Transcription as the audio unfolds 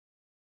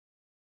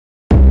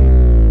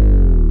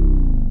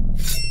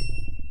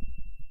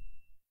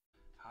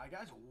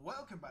guys,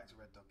 welcome back to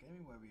Red Dot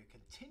Gaming, where we are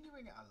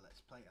continuing our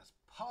Let's Play as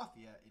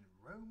Parthia in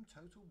Rome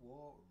Total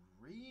War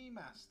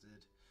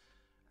Remastered.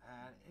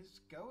 And it's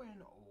going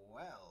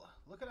well.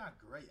 Look at our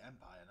great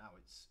empire now,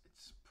 it's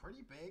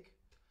pretty big.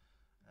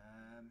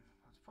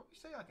 I'd probably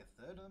say like a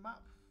third of the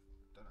map.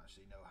 Don't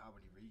actually know how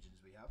many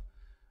regions we have.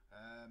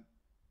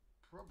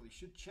 Probably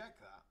should check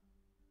that.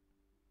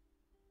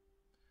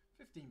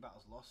 15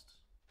 battles lost.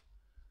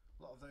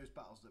 A lot of those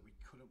battles that we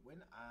couldn't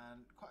win,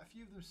 and quite a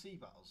few of them sea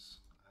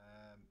battles.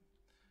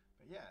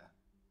 But yeah,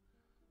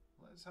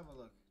 let's have a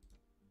look.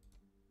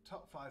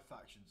 Top 5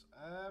 factions.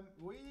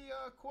 We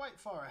are quite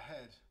far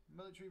ahead.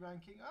 Military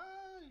ranking,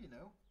 you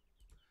know.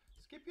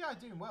 Scipii are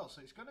doing well,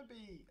 so it's going to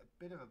be a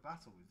bit of a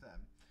battle with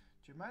them.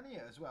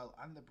 Germania as well,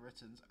 and the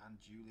Britons, and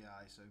Julii.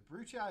 So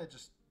Brutii are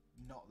just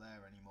not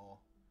there anymore.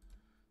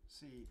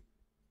 See,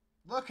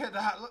 look at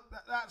that. Look,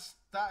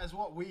 that is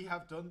what we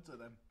have done to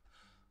them.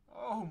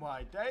 Oh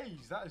my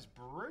days, that is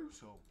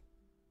brutal.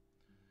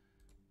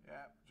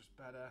 Yeah, just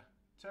better.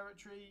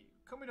 Territory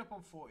coming up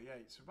on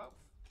 48, so about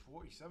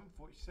 47,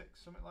 46,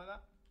 something like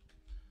that.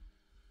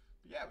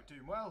 But yeah, we're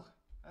doing well.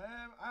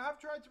 I have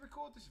tried to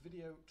record this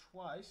video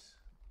twice.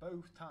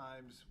 Both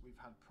times we've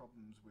had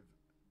problems with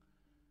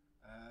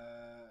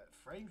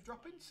frames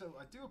dropping, so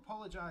I do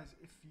apologise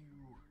if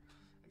you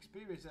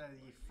experienced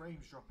any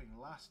frames dropping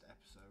last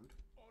episode.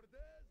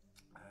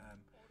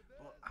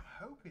 But I'm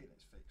hoping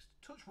it's fixed.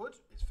 Touch wood,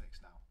 it's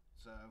fixed now.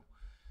 So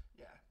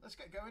yeah, let's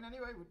get going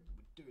anyway. We're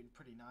doing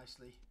pretty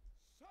nicely.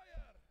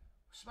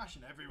 We're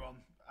smashing everyone.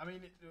 I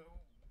mean,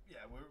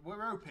 yeah,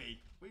 we're OP.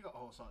 We got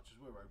horse archers,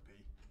 we're OP.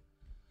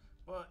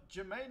 But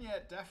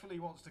Germania definitely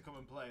wants to come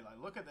and play. Like,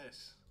 look at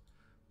this.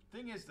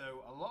 Thing is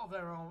though, a lot of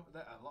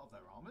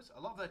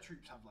their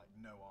troops have like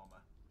no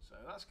armor, so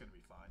that's going to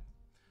be fine.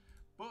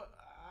 But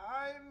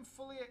I'm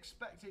fully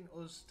expecting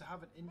us to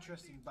have an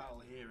interesting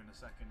battle here in a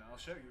second. I'll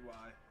show you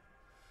why.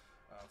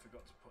 I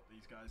forgot to put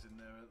these guys in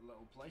their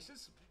little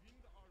places.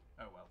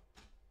 Oh well.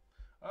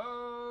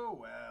 Oh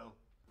well.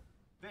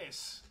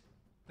 This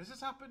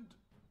has happened.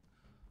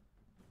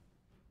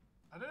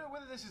 I don't know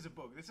whether this is a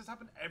bug. This has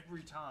happened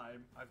every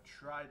time I've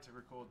tried to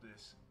record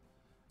this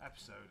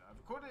episode. I've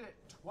recorded it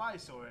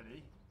twice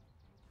already.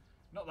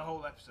 Not the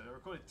whole episode. I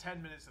recorded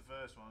 10 minutes the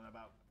first one and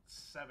about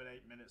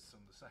 7-8 minutes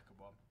on the second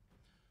one.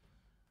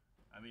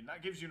 I mean,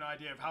 that gives you an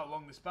idea of how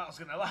long this battle's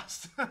going to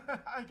last,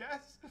 I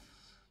guess.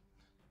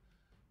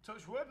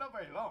 Touch wood, not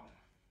very long.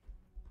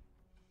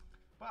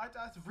 But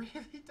I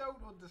really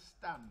don't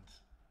understand.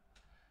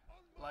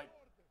 Like,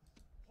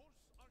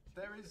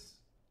 there is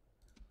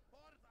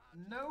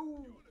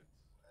no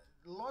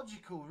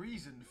logical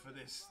reason for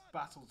this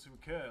battle to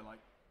occur.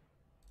 Like,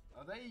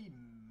 are they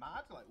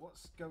mad? Like,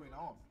 what's going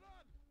on?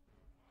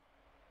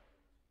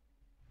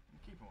 I'm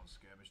keeping on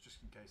skirmish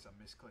just in case I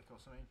misclick or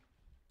something.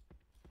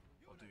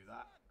 I'll do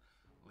that.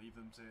 Leave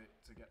them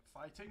to get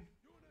fighting.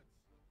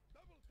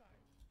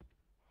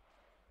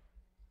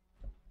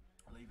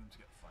 Leave them to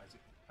get fighting.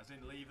 As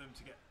in, leave them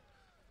to get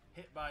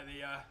hit by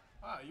the...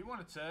 Oh, you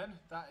want to turn?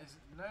 That is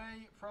no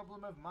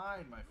problem of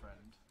mine, my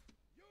friend.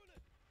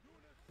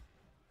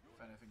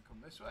 If anything,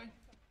 come this way.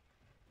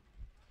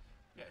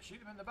 Yeah, shoot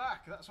him in the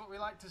back. That's what we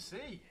like to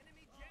see.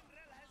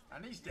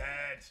 And he's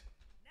dead.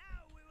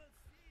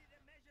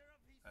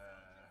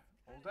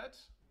 All dead?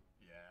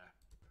 Yeah.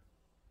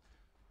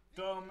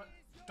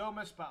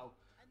 Dumbest battle.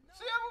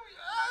 See how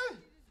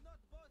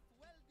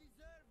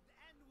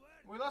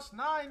we lost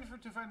 9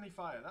 to friendly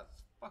fire.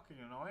 That's fucking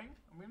annoying.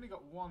 And we only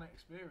got 1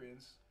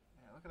 experience.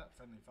 Yeah, look at that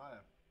friendly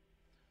fire.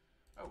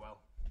 Oh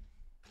well.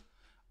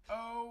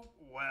 Oh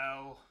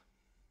well.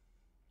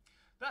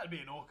 That'd be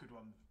an awkward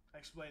one.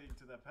 Explaining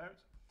to their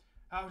parents.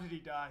 How did he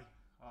die?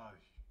 Oh.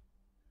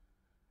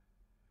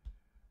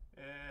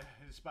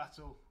 In this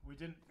battle, we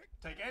didn't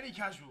take any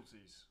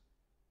casualties.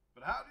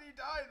 But how did he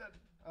die then?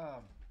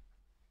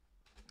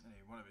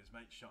 Anyway, one of his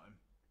mates shot him.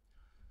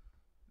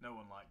 No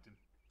one liked him.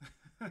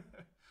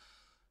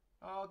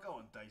 Oh, go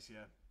on,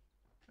 Dacia.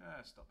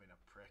 Stop being a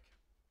prick.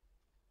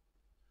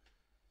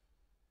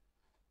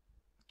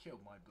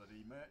 Killed my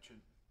bloody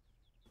merchant.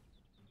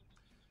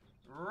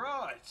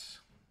 Right.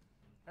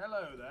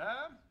 Hello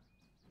there.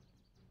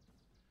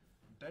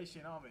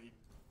 Dacian army.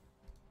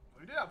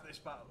 We did have this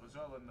battle as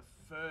well in the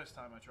first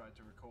time I tried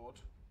to record.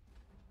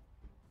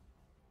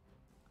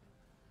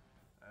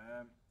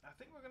 I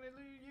think we're going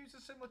to use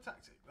a similar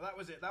tactic, but that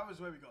was it. That was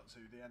where we got to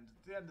the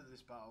end of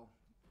this battle.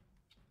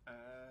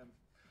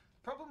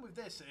 Problem with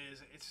this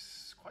is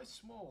it's quite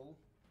small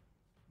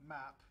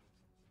map,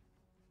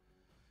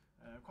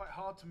 quite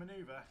hard to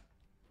maneuver.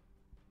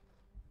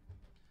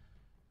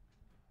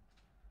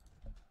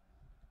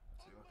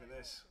 See, look at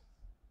this.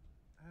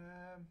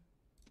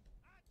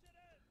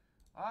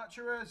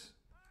 Archers.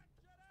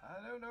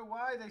 I don't know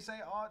why they say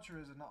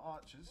archers and not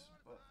archers,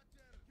 but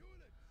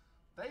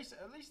they say,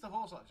 at least the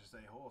horse archers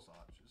say horse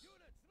archers.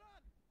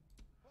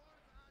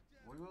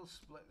 We will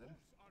split them.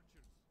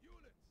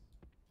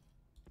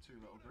 2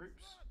 little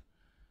groups.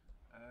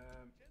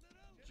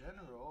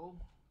 General.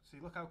 See,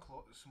 look how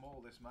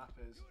small this map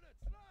is.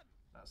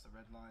 That's the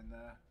red line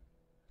there.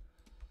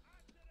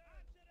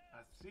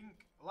 I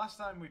think last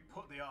time we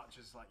put the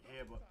archers like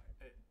here, but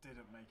it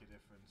didn't make a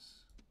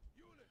difference.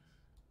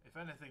 If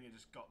anything, it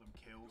just got them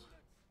killed.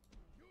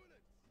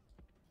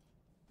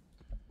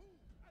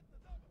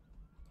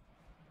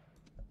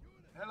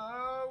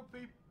 Hello,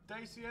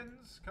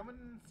 Dacians, come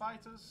and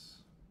fight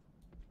us.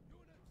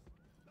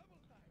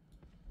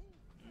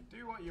 You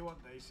do what you want,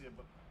 Dacian,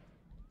 but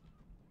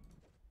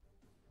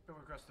come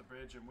across the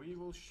bridge and we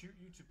will shoot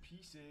you to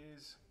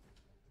pieces.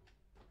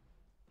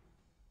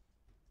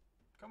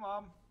 Come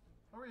on,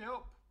 hurry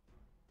up.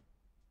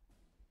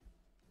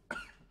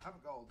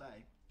 Haven't got all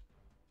day.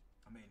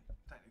 I mean,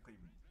 technically.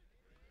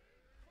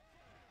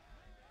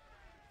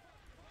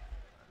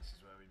 This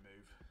is where we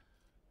move.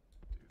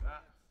 Do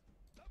that.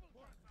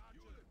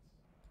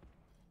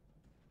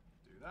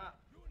 Do that.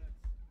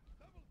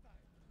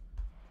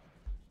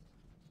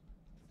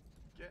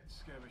 Get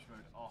skirmish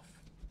mode off.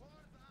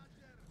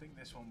 I think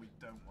this one we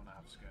don't want to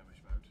have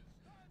skirmish mode.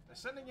 They're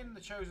sending in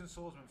the chosen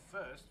swordsman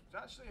first, which is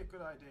actually a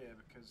good idea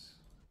because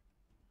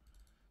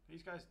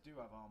these guys do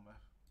have armor.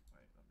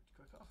 Wait, let me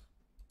click off.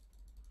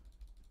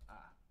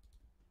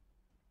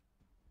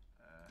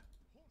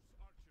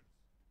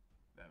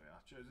 There we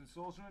are. Chosen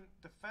swordsman.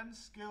 Defense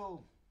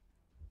skill.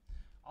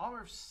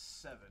 Armor of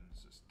 7,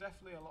 so it's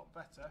definitely a lot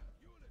better.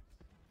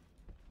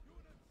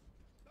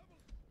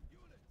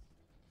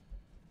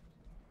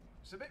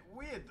 It's a bit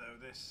weird though,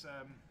 this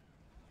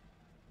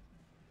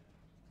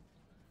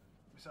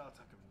missile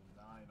attack of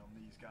 9 on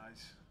these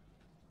guys.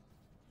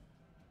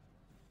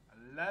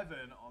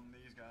 11 on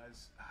these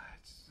guys.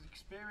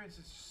 Experience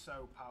is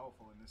so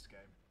powerful in this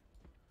game.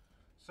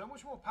 So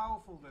much more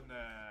powerful than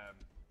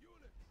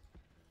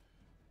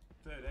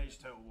Third Age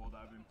Total War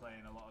that I've been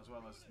playing a lot, as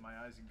well as my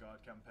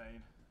Isengard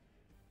campaign.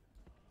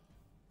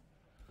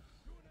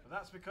 But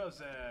that's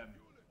because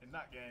in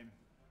that game,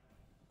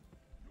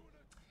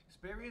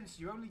 experience,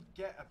 you only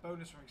get a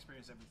bonus from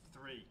experience every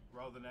 3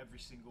 rather than every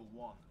single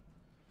 1.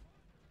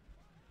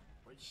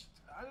 Which,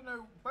 I don't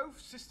know,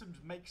 both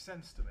systems make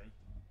sense to me.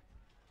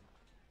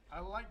 I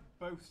like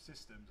both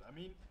systems. I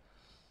mean,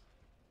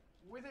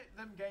 with it,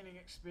 them gaining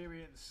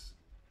experience,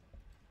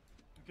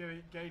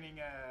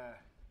 gaining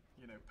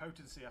you know,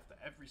 potency after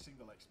every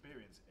single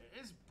experience, it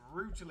is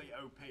brutally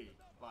OP,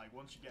 like,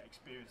 once you get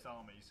experienced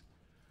armies.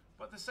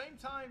 But at the same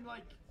time,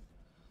 like,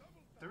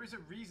 there is a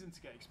reason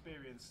to get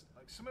experience.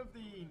 Like, some of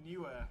the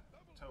newer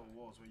Total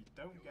Wars where you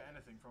don't get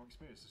anything from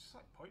experience, it's just,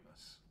 like,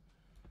 pointless.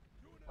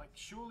 Like,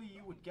 surely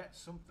you would get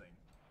something.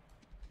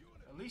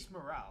 At least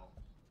morale.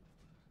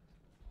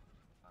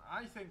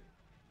 I think,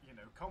 you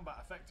know, combat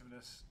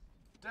effectiveness,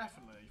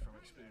 definitely from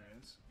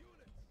experience.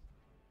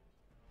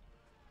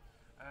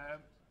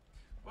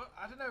 But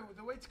I don't know,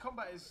 the way to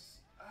combat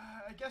is,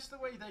 I guess the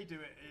way they do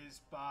it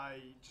is by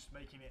just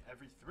making it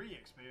every 3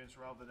 experience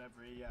rather than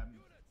every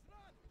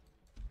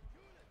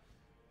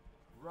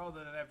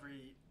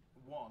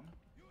 1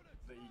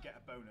 that you get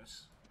a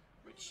bonus,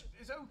 which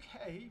is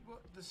okay,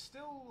 but there's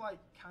still like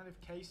kind of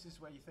cases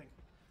where you think,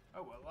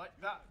 oh well, like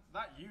that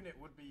unit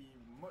would be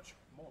much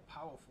more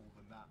powerful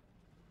than that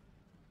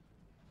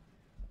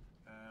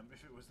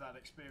if it was that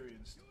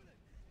experienced.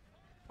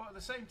 But at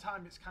the same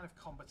time, it's kind of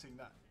combating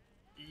that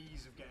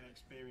ease of getting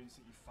experience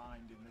that you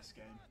find in this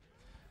game.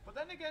 But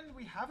then again,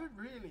 we haven't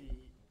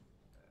really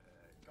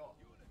got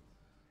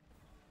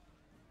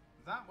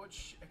that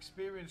much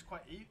experience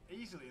quite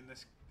easily in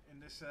this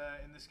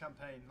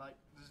campaign. Like,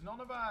 there's none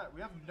of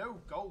we have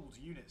no gold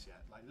units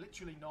yet, like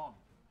literally none.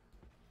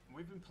 And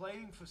we've been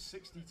playing for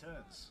 60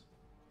 turns,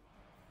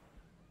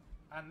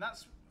 and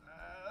that's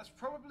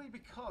probably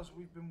because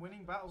we've been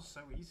winning battles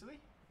so easily.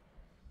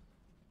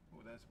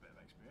 Oh, there's a bit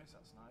of experience.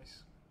 That's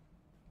nice.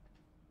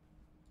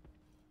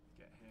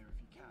 Get here if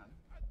you can.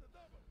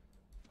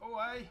 Oh,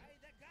 hey!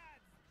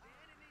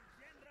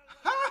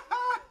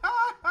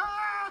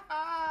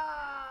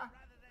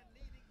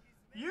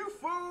 You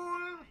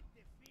fool!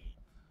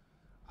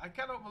 I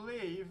cannot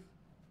believe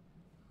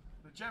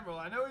the general.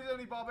 I know he's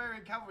only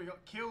barbarian cavalry.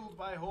 Got killed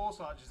by horse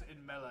archers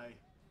in melee.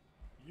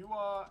 You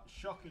are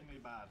shockingly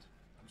bad.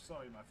 I'm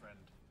sorry, my friend.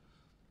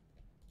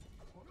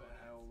 What the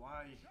hell?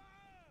 Why?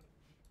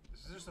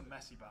 This is just a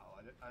messy battle.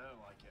 I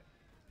don't like it.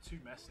 Too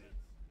messy.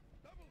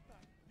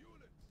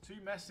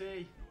 Too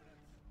messy.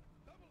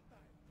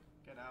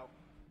 Get out.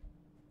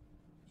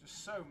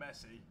 Just so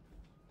messy.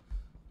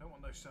 Don't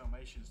want those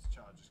Sarmatians to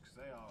charge us because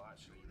they are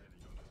actually really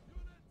good.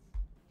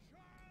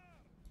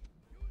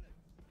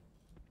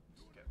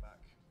 Just get back.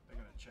 They're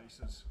going to chase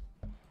us.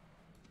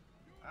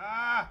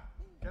 Ah!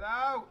 Get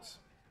out!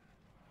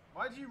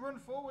 Why do you run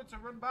forward to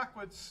run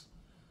backwards?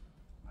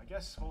 I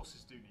guess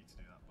horses do need to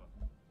do that, but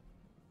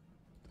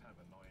it's kind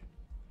of annoying.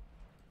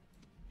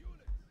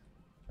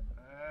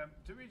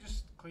 Do we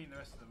just clean the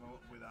rest of them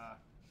up with our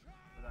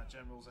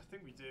generals? I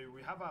think we do.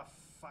 We have our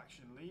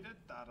faction leader,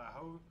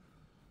 Dadaho.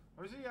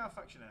 Or is he our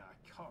faction leader? I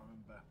can't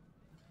remember.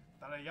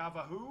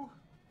 Darayavahu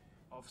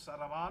of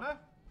Saramana.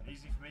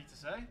 Easy for me to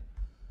say.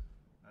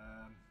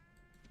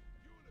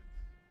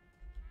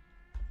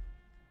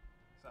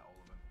 Is that all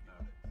of them? No.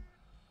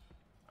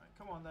 Alright,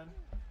 come on then.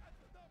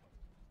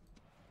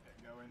 Get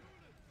going.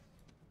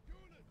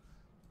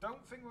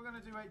 don't think we're going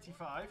to do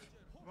 85.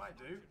 We might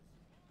do.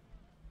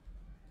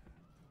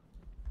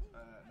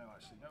 No,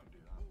 actually, don't do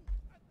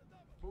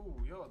that. Ooh,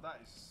 that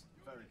is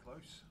very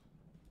close.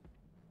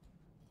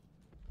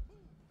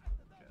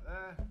 Get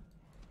there.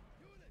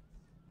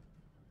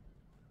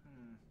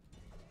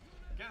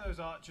 Get those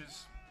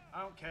archers.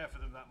 I don't care for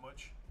them that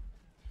much.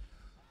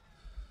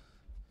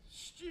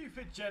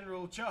 Stupid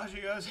general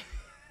charging us.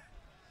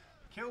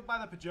 Killed by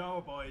the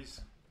pajama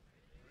boys.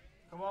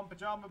 Come on,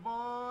 pajama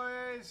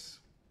boys.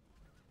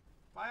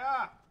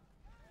 Fire!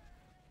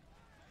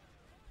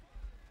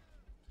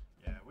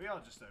 Yeah, we are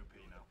just OP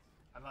now.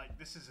 And like,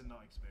 this is a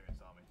not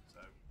experienced army, so...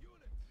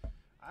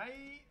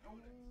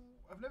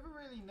 I've never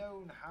really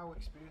known how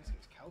experience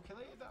gets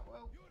calculated that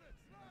well.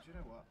 Do you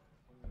know what?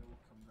 We'll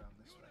come round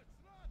this way.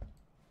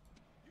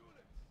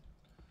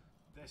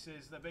 This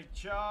is the big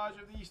charge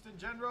of the Eastern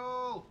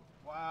General!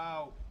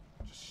 Wow!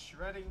 Just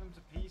shredding them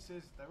to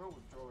pieces. They're all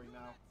withdrawing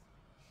now.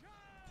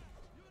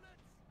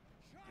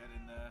 Get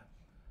in there.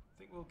 I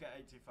think we'll get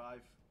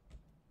 85.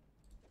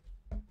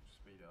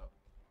 Speed up.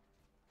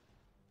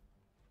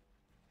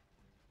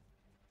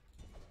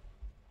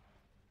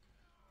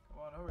 Come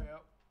on, hurry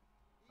up.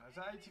 Is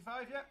that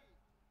 85 yet?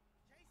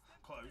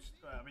 Close.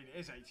 I mean, it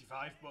is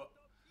 85, but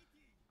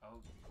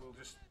we'll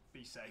just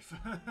be safe.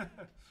 There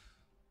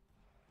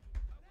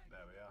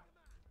we are.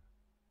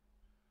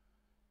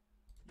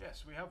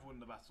 Yes, we have won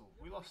the battle.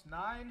 We lost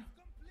 9,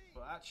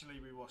 but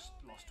actually we lost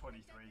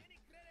 23.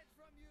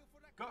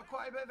 Got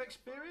quite a bit of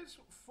experience.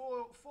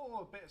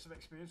 Four bits of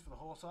experience for the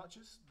horse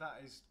archers.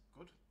 That is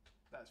good.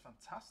 That is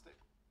fantastic.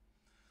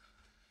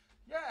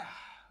 Yeah.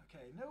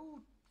 Okay,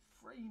 no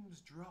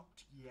frames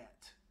dropped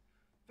yet.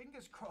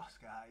 Fingers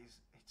crossed, guys.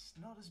 It's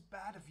not as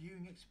bad a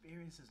viewing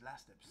experience as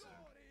last episode.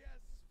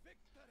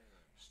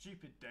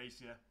 Stupid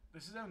Dacia.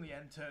 This is only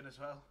end turn as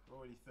well. We're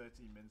already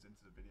 13 minutes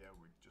into the video.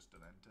 We've just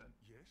done end turn.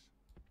 Yes.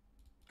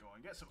 Go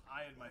on, get some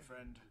iron, my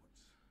friend.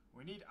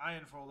 We need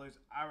iron for all those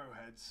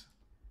arrowheads.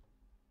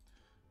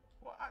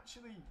 What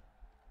actually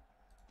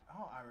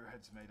are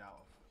arrowheads made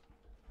out of?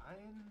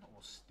 Iron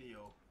or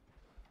steel?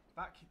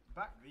 Back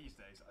these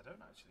days, I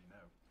don't actually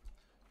know.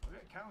 We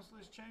got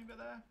Councillor's Chamber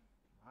there.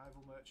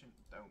 Rival Merchant,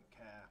 don't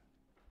care.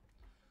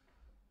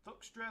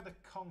 Thuxtra the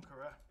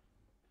Conqueror.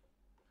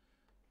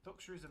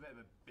 Thuxtra is a bit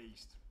of a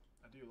beast.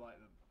 I do like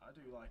them. I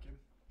do like him.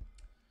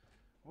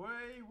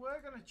 We're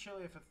gonna chill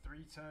here for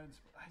 3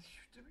 turns. I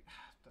don't know.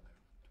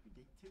 Do we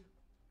need to?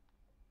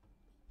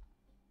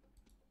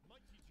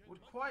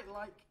 Would quite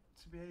like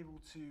to be able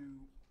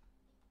to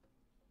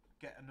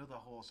get another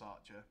horse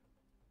archer.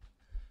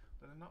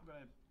 But I'm not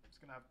gonna. It's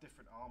gonna have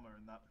different armor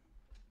and that.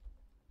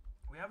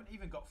 We haven't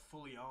even got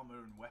fully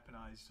armor and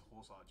weaponized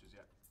horse archers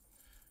yet,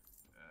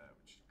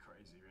 which is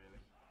crazy, really.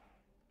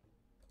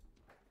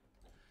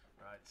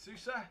 Right,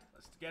 Susa,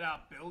 let's get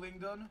our building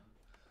done.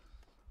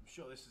 I'm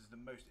sure this is the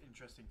most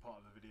interesting part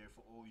of the video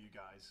for all you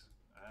guys.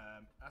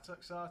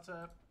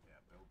 Ataxata,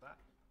 yeah, build that.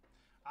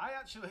 I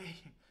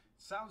actually, it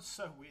sounds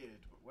so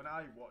weird, but when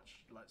I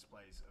watch Let's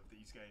Plays of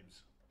these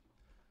games,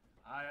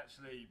 I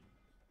actually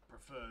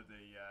prefer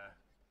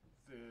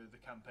the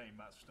campaign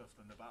map stuff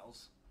than the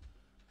battles.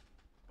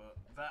 But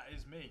that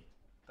is me.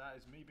 That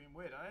is me being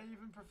weird. I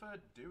even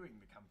prefer doing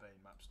the campaign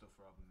map stuff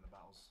rather than the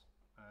battles.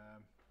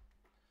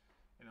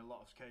 In a lot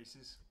of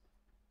cases.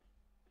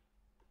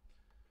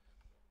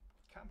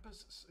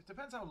 Campus, it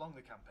depends how long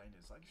the campaign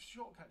is. Like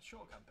short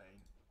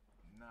campaign,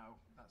 no,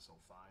 that's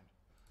all fine.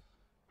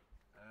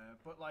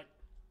 But like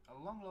a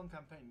long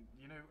campaign,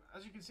 you know,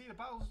 as you can see, the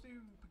battles do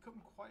become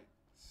quite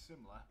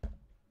similar.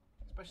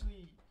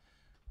 Especially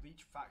with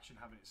each faction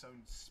having its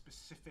own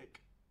specific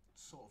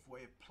sort of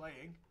way of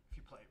playing. If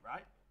you play it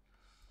right.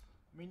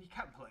 I mean, you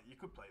could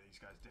play these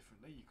guys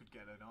differently. You could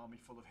get an army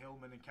full of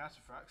hillmen and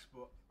cataphracts,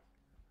 but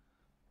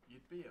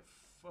you'd be a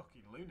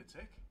fucking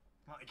lunatic.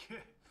 Like,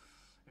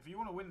 if you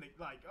want to win the,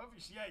 like,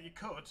 obviously, yeah, you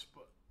could,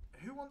 but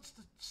who wants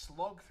to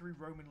slog through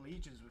Roman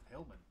legions with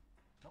hillmen?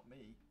 Not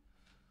me.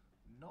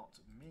 Not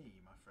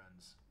me, my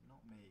friends.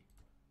 Not me.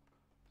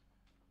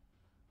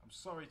 I'm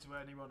sorry to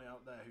anyone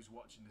out there who's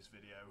watching this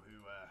video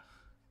who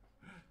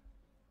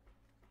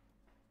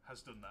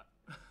has done that.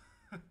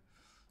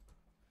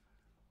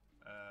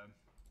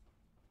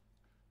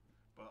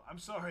 But I'm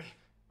sorry.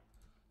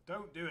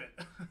 Don't do it.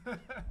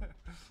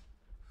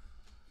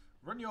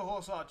 Run your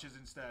horse archers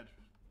instead.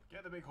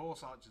 Get the big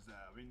horse archers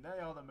there. I mean, they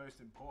are the most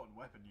important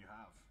weapon you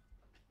have.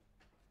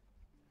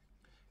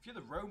 If you're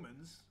the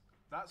Romans,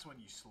 that's when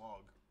you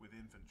slog with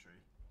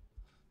infantry.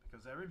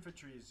 Because their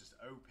infantry is just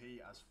OP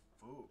as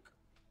fuck.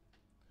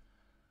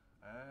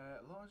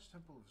 Large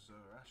temple of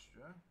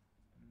Zoroaster.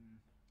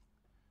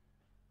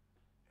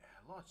 Yeah,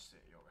 large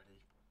city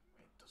already.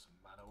 It doesn't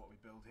matter what we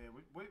build here.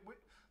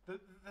 The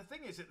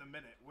thing is, at the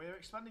minute, we're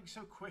expanding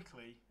so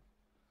quickly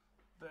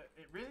that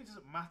it really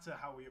doesn't matter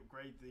how we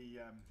upgrade the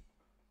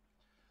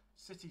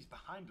cities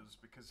behind us,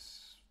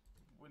 because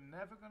we're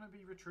never going to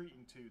be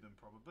retreating to them,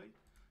 probably.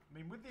 I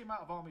mean, with the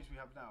amount of armies we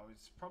have now,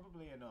 it's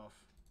probably enough.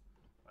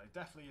 It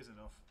definitely is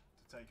enough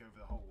to take over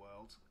the whole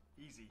world.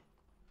 Easy.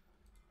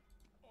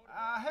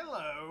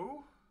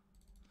 Hello.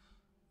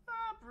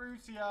 Ah,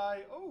 Brutii.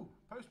 Oh,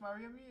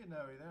 post-Marium.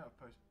 No, they don't have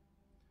post.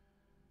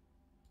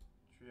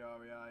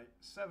 Triarii.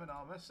 7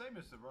 armor, same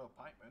as the Royal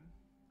Pikeman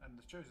and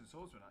the Chosen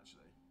Swordsman,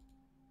 actually.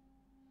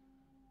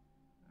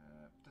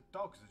 The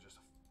dogs are just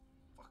a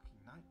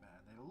fucking nightmare.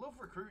 They love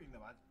recruiting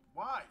them.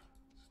 Why?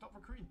 Stop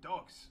recruiting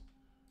dogs.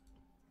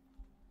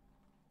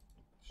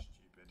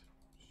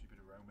 Stupid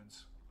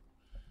Romans.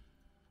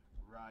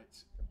 Right,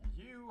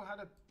 you had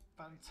a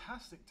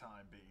fantastic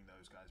time beating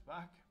those guys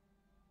back.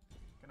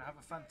 Gonna have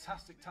a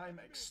fantastic time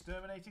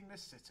exterminating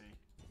this city.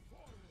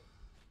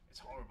 It's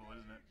horrible,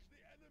 isn't it?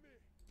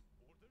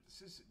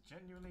 This is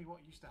genuinely what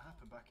used to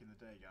happen back in the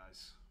day,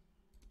 guys.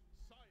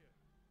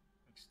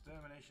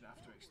 Extermination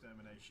after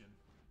extermination.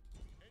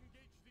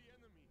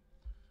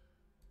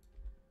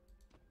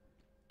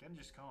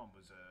 Genghis Khan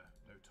was a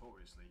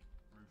notoriously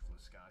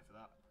ruthless guy for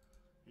that.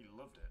 He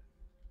loved it.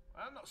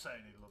 I'm not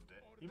saying he loved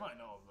it. He might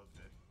not have loved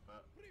it,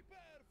 but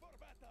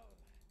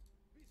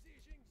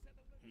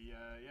he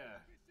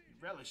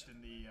relished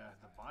in the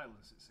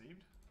violence, it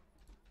seemed.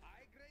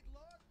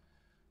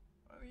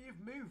 Well, you've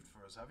moved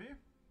for us, have you?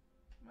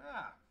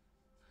 Ah,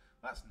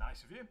 that's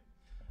nice of you.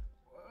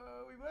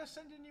 We were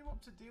sending you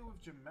up to deal with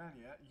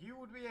Germania. You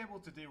would be able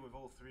to deal with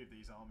all 3 of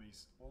these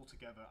armies all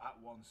together at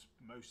once,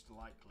 most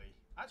likely.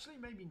 Actually,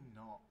 maybe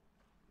not,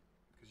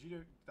 because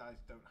you guys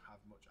don't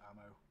have much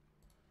ammo.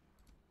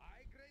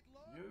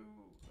 You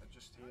are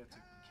just here to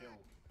kill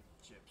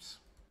chips.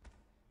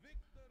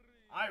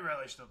 I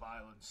relish the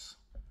violence.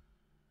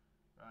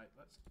 Right,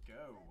 let's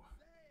go.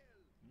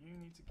 You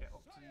need to get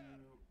up to...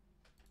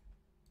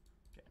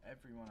 get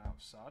everyone out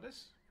of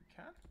Sardis, if we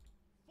can.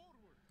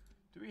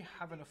 Do we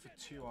have enough for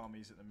 2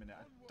 armies at the minute?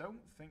 I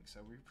don't think so.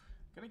 We're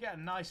going to get a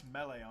nice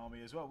melee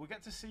army as well. We'll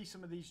get to see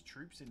some of these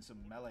troops in some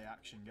melee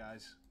action,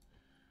 guys.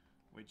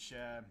 Which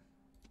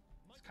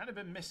it's kind of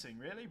been missing,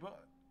 really,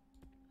 but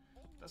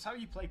that's how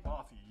you play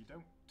Parthia. You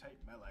don't take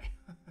melee.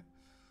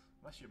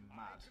 Unless you're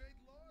mad.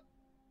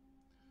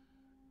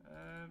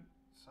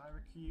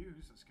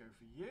 Syracuse, let's go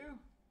for you.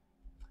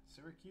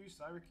 Syracuse.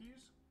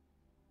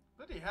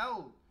 Bloody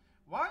hell.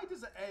 Why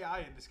does the AI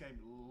in this game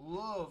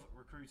love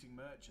recruiting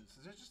merchants?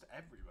 They're just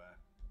everywhere.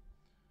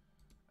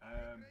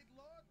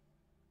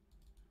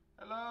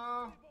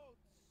 Hello?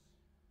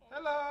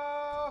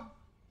 Hello?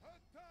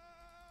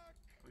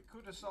 We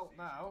could assault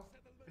now.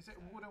 Is it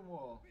a wooden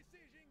wall?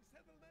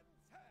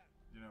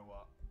 You know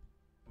what?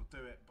 We'll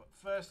do it. But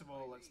first of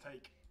all, let's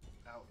take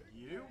out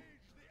you.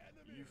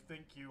 You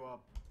think you are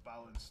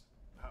balanced.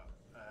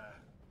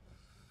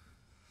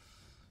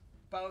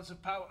 Balance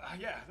of power.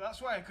 Yeah,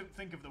 that's why I couldn't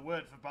think of the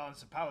word for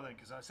balance of power then,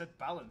 because I said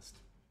balanced.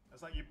 I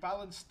was like, you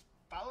balanced.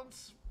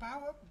 Balance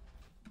power?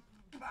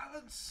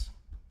 Balance?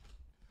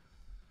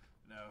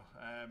 No.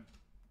 I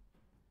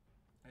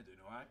don't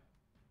know why.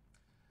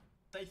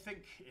 They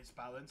think it's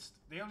balanced.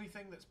 The only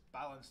thing that's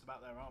balanced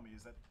about their army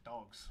is their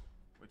dogs,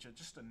 which are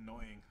just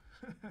annoying.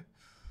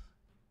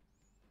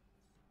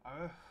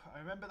 I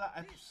remember that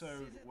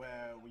episode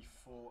where we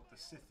fought the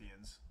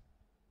Scythians.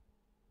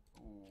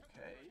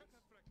 Okay.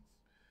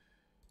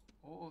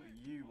 All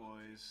you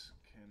boys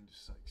can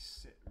just like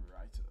sit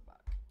right at the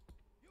back.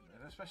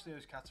 And especially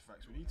those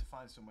cataphracts. We need to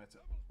find somewhere to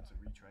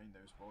retrain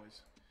those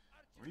boys.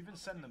 Or even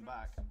send them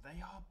back.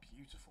 They are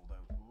beautiful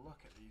though.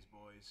 Look at these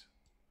boys.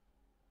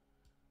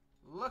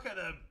 Look at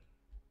them!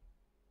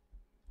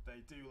 They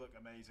do look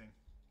amazing.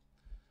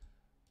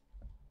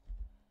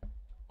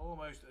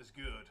 Almost as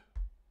good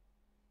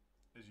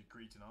as your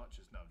Cretan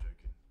archers. No, I'm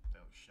joking. They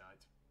look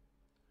shite.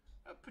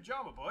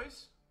 Pajama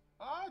boys.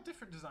 Ah,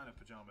 different design of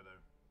pajama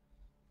though.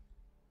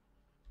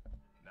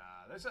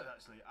 Nah, there's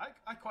actually...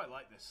 I quite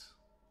like this.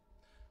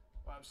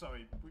 Well, I'm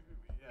sorry.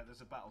 Yeah,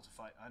 there's a battle to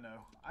fight. I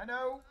know.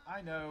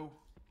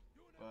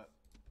 But...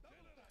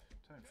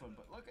 it's having fun.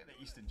 But look at the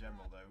Eastern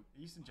General, though.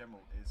 The Eastern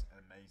General is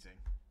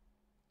amazing.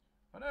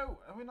 Oh no,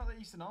 are we not the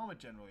Eastern Armoured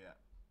General yet?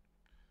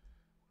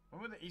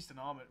 When we're the Eastern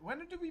Armoured... when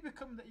did we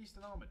become the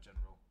Eastern Armoured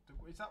General?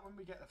 Is that when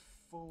we get a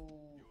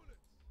full...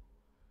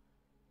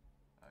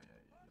 oh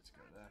yeah, let's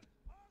go there.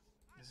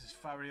 This is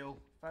Fariel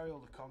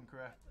the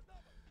Conqueror.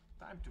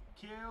 Time to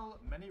kill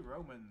many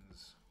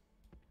Romans.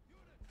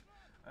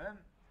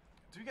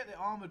 Do we get the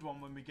armoured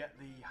one when we get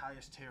the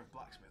highest tier of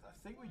blacksmith? I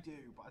think we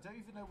do, but I don't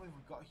even know whether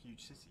we've got a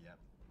huge city yet.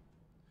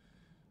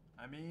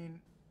 I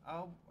mean,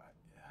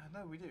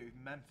 no, we do.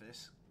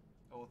 Memphis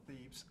or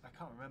Thebes. I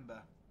can't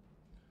remember.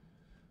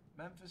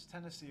 Memphis,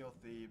 Tennessee, or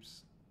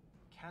Thebes.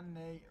 Can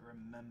they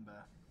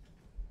remember?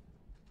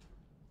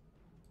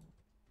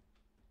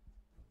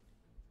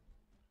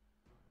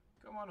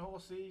 Come on,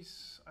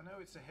 horsies. I know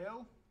it's a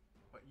hill,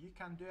 but you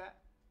can do it.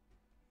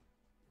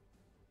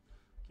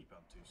 Keep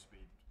on 2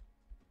 speed.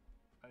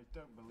 I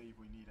don't believe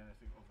we need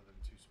anything other than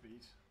 2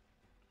 speed.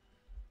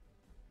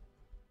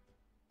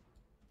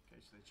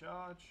 Okay, so they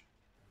charge.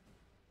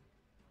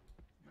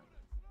 No.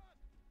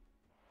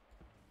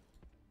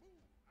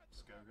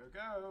 Let's go, go,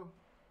 go.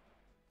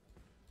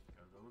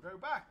 Go, go, go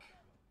back.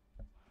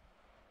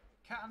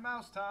 Cat and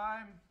mouse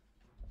time.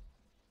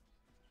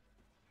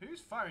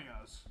 Who's firing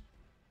at us?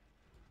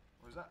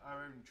 Or is that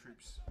our own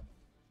troops?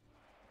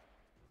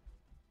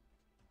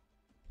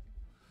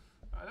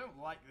 I don't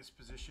like this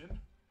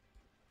position.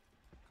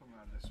 Come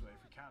around this way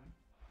if we can.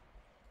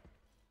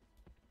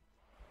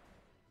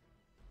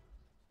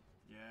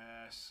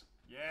 Yes.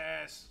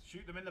 Yes.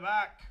 Shoot them in the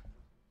back.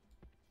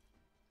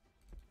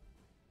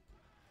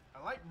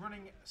 I like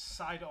running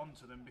side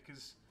onto them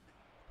because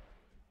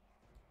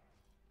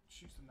it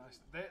shoots them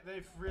nicely.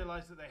 They've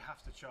realised that they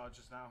have to charge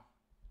us now.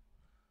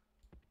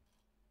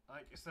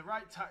 Like, it's the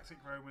right tactic,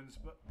 Romans,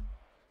 but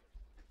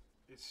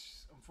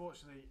it's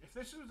unfortunately, if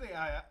this was the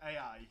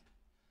AI,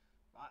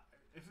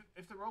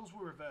 if the roles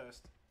were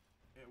reversed,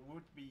 it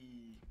would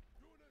be.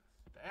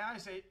 The AI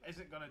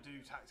isn't going to do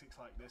tactics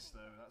like this,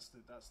 though. That's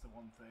the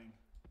one thing.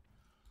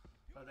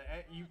 But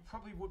you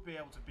probably would be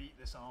able to beat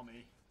this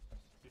army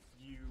if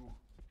you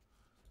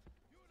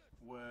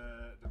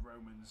were the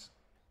Romans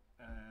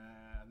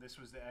and this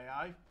was the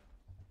AI.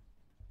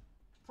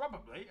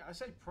 Probably, I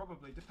say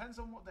probably. Depends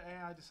on what the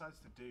AI decides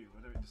to do,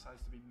 whether it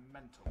decides to be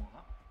mental or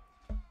not.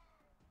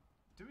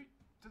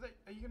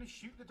 Are you going to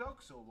shoot the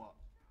dogs or what?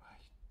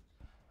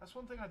 That's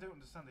one thing I don't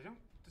understand. They don't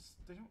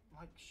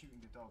like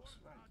shooting the dogs.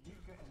 Right, you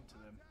get into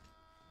them.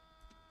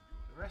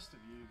 The rest of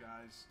you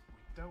guys,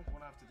 we don't want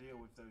to have to deal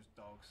with those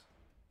dogs.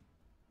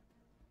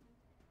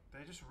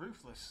 They're just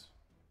ruthless.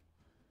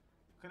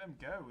 Look at them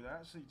go. They're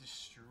actually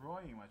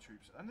destroying my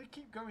troops. And they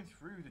keep going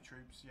through the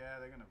troops. Yeah,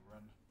 they're going to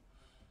run.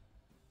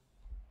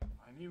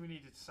 I knew we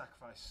needed to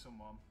sacrifice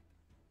someone.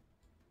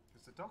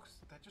 Because the dogs,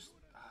 they're just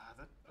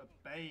they're a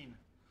bane.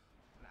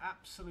 An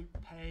absolute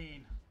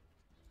pain.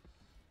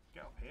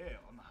 Get up here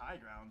on the high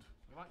ground.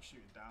 We like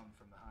shooting down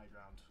from the high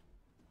ground.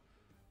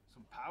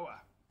 Some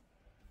power.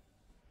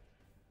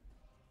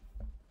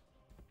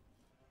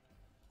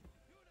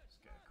 Let's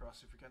get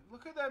across if we can.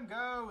 Look at them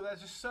go! They're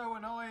just so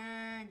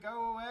annoying!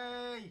 Go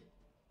away!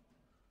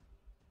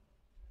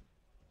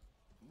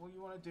 All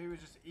you want to do is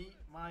just eat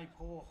my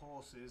poor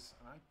horses,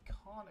 and I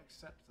can't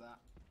accept that.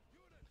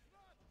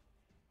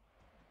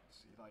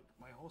 See, like,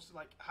 my horses,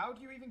 like, how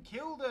do you even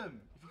kill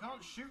them? If you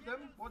can't shoot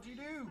them, what do you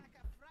do?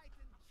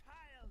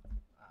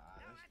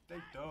 They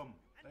dumb.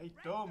 They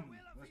dumb.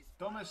 The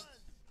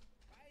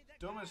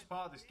dumbest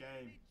part of this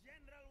game.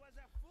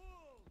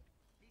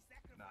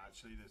 Nah,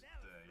 actually, the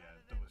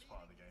dumbest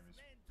part of the game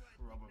is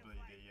probably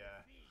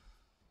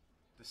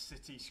the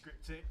city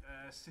scripting.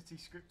 City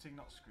scripting,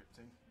 not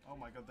scripting. Oh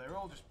my god, they're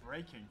all just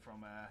breaking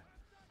from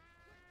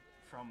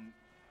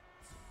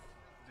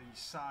the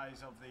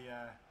size of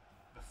the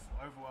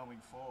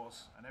overwhelming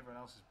force, and everyone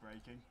else is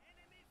breaking.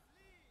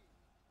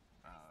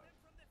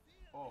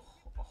 Oh,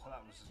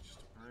 that was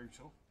just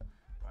brutal.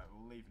 Right,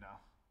 we'll leave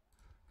now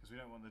because we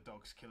don't want the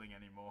dogs killing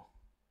anymore.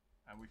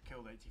 And we've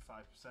killed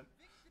 85%.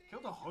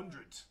 Killed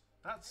 100.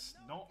 That's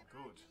not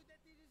good.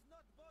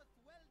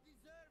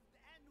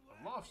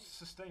 A lot of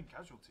sustained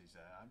casualties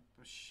there. I'm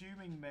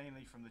assuming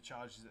mainly from the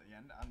charges at the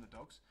end and the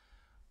dogs.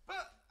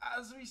 But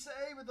as we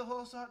say with the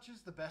horse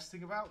archers, the best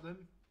thing about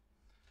them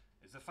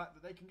is the fact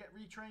that they can get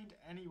retrained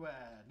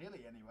anywhere,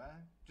 nearly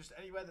anywhere. Just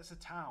anywhere that's a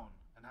town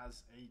and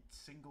has a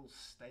single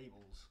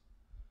stables.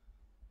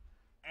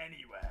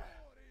 Anywhere.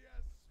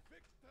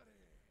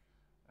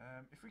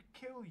 If we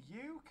kill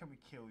you, can we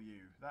kill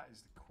you? That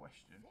is the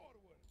question.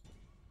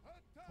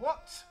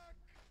 What?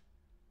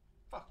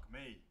 Fuck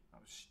me.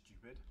 That was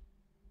stupid.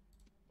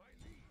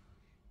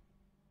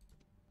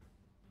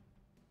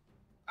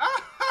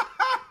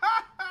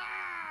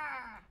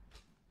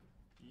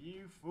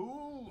 You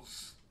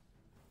fools.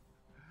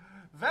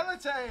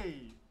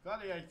 Velite!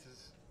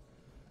 Gladiators.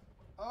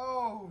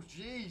 Oh,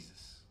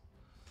 Jesus.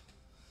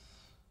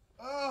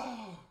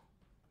 Oh.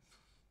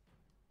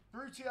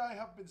 Parthia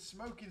have been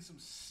smoking some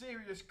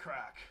serious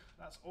crack.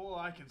 That's all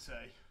I can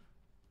say.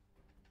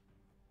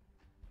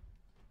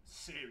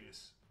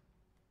 Serious.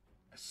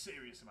 A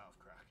serious amount of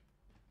crack.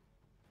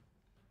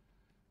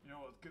 You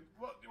know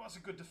what's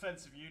a good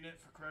defensive unit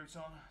for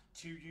Croton?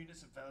 2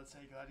 units of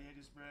Velite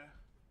Gladiators, bruh.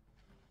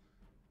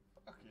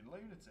 Fucking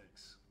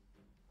lunatics.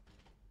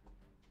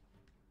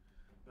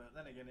 But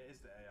then again, it is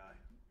the AI.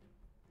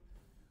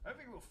 I don't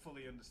think we'll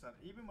fully understand.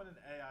 Even when an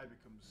AI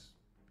becomes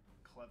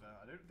clever,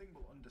 I don't think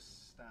we'll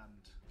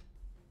understand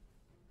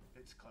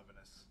its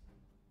cleverness.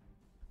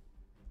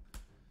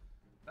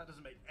 That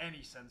doesn't make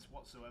any sense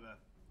whatsoever.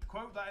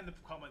 Quote that in the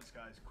comments,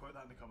 guys. Quote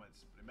that in the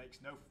comments. But it makes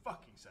no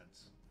fucking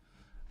sense.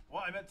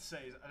 What I meant to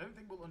say is I don't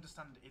think we'll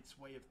understand its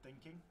way of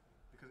thinking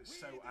because it's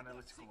so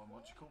analytical and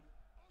logical.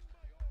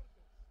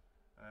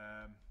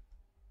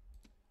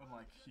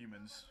 Unlike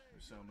humans, who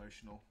are so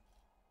emotional.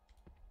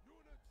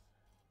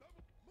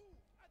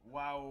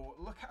 Wow,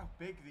 look how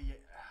big the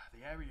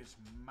area is.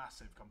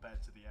 Massive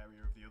compared to the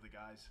area of the other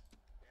guys.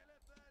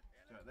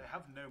 You know, they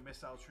have no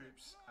missile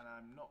troops, and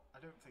I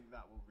don't think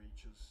that will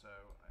reach us, so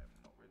I'm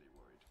not really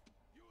worried.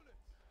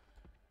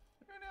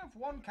 We only have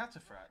 1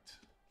 cataphract.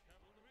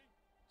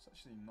 It's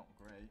actually not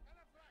great.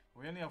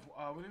 We only have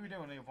we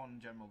don't only have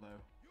 1 general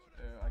though.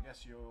 I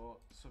guess you're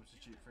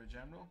substitute for a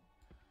general.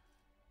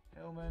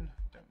 Hillman,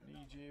 don't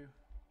need you.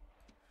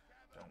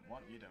 Don't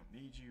want you, don't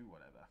need you,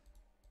 whatever.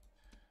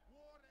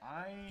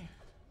 I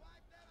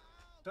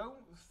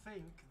don't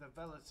think the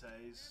Velites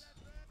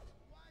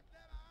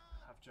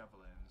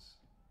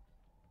javelins.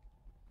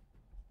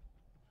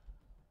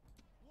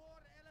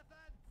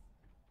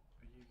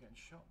 Are you getting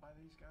shot by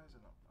these guys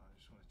or not? I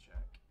just want to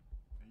check.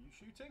 Are you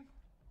shooting?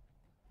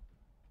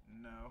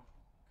 No.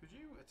 Could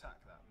you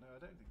attack that? No, I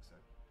don't think so.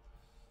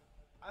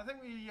 I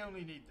think we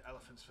only need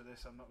elephants for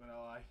this, I'm not going to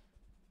lie.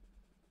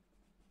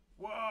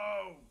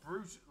 Whoa!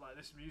 Brute, like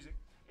this music.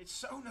 It's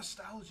so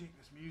nostalgic,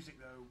 this music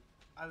though.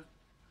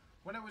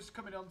 When I was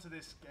coming onto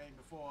this game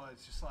before,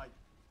 it's just like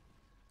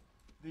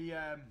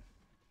the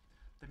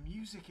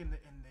music in the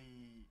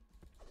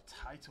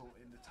title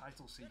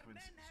sequence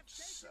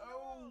is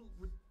so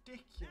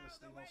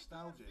ridiculously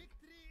nostalgic.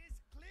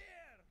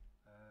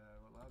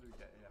 Well, how do we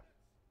get here?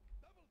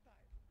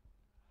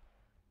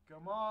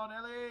 Come on,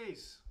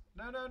 Ellies!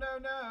 No, no, no,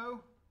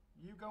 no!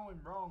 You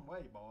going wrong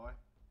way, boy.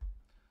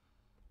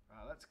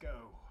 Right, let's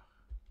go.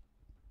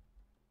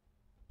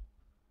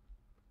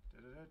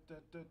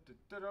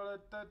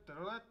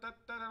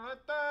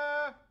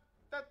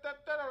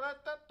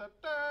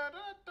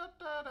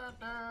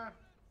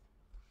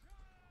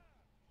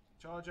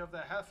 Charge of the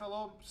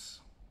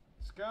heffalumps.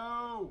 Let's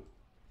go.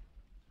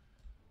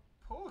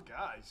 Poor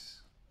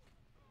guys.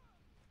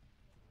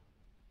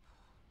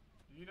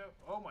 You know,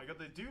 oh my god,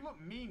 they do look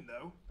mean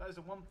though. That is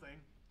the one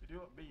thing. They do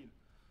look mean.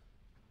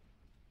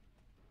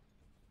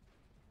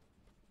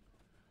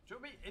 Do you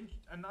know what would be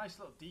a nice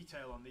little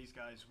detail on these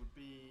guys would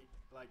be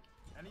like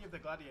any of the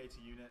gladiator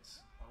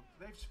units.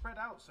 They've spread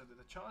out so that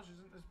the charge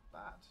isn't as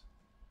bad.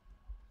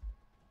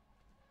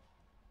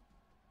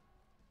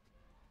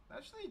 They're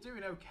actually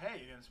doing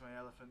okay against my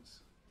elephants.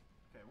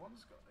 Okay,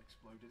 one's got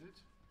exploded.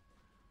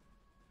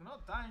 They're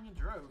not dying in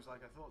droves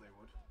like I thought they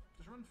would.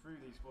 Just run through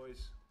these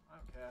boys. I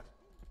don't care.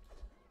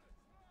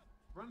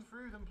 Run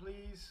through them,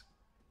 please.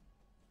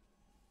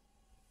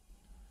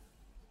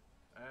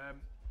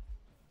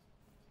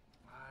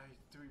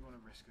 Do we want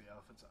to risk the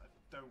elephants? I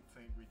don't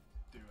think we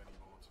do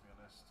anymore, to be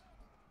honest.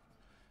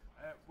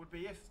 Would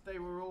be if they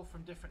were all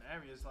from different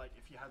areas, like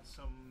if you had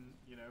some,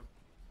 you know,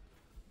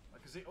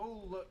 like, because they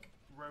all look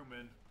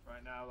Roman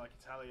right now, like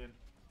Italian.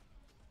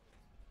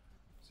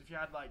 So if you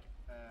had like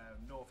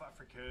North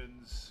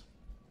Africans,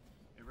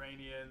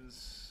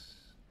 Iranians,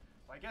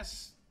 I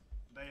guess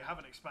they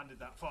haven't expanded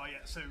that far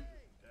yet, so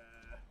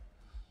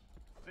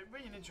it'd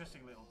be an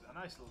interesting little, a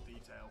nice little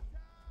detail.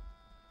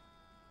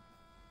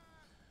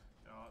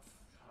 Oh,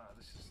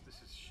 this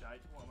is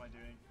shite. What am I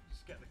doing?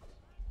 Just get the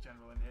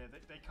general in here.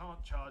 They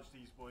can't charge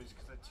these boys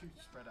because they're too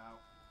spread out.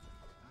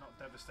 I'm not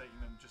devastating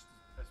them just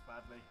as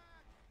badly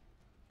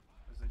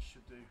as they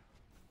should do.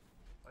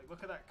 Like,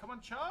 look at that. Come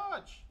on,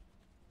 charge!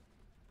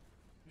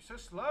 You're so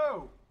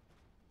slow.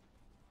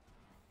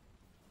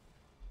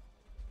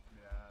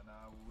 Yeah,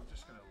 no, we're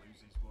just going to lose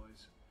these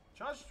boys.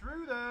 Charge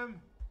through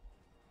them!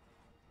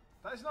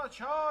 That is not a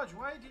charge!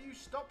 Why do you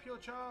stop your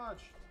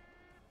charge?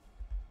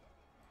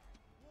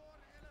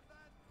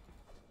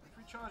 If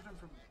we charge them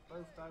from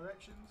both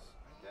directions,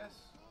 I guess.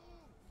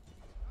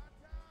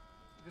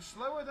 You're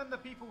slower than the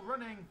people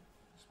running.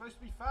 You're supposed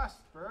to be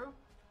fast, bro.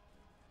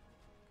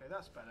 Okay,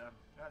 that's better.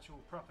 The actual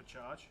proper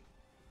charge.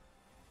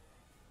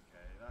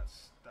 Okay,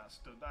 that's done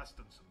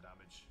some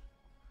damage.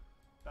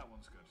 That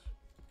one's good.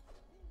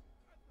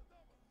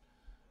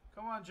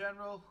 Come on,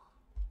 General.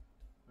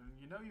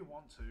 You know you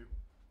want to.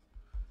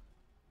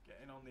 Get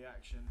in on the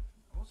action.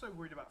 I'm also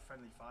worried about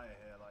friendly fire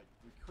here. Like,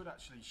 we could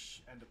actually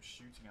end up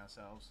shooting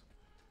ourselves.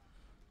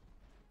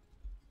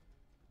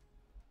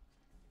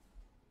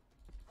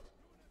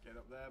 Get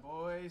up there,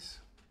 boys.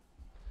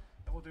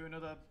 Then we'll do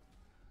another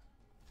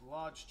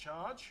large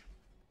charge.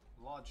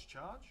 Large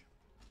charge.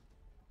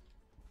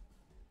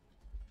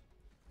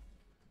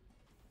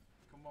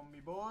 Come on, me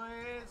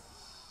boys.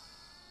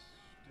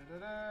 Da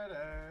da da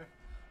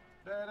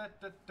da da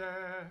da da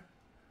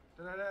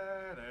da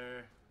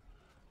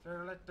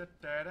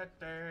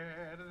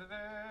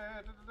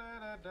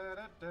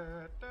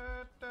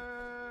da da.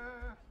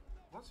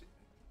 What's it?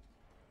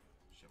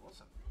 Shit, what's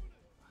that?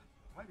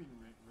 I might be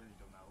really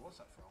dumb now. What's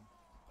that from?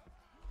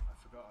 I've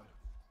forgotten.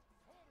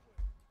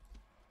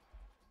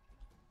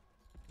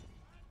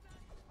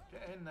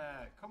 Get in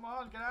there. Come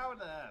on, get out of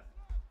there.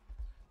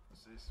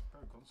 What's this?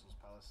 Proconsul's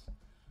Palace.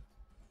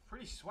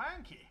 Pretty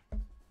swanky.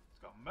 It's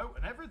got a moat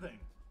and everything.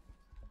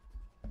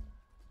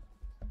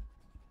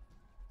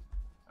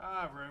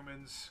 Ah,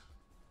 Romans.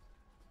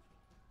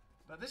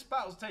 But this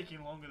battle's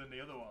taking longer than the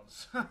other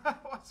ones.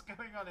 What's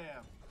going on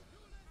here?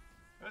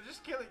 They're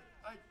just killing,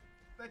 like,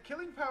 their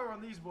killing power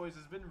on these boys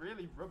has been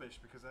really rubbish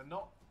because they're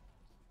not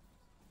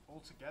all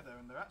together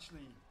and they're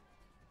actually,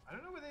 I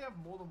don't know whether they have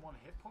more than one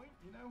hit point,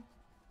 you know?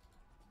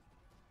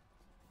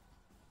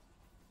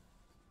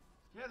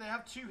 Yeah, they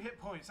have 2 hit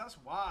points, that's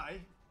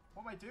why.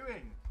 What am I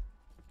doing?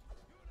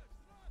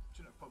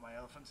 Shouldn't have put my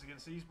elephants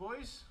against these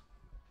boys.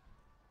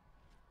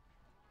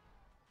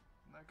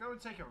 Now go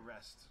and take a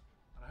rest.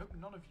 And I hope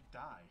none of you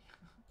die.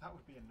 That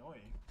would be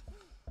annoying.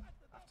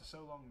 After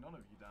so long, none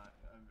of you die.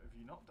 Of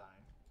you not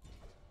dying.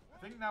 I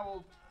think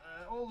now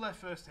all their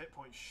first hit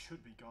points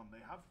should be gone. They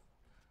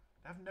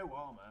have no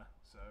armor,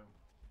 so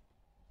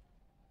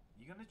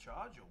you gonna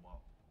charge or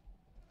what?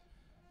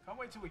 Can't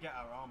wait till we get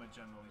our armor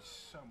general. He's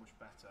so much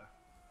better.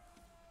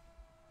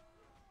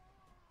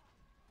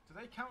 Do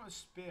they count as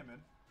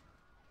spearmen?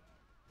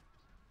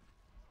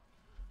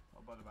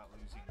 Not bad about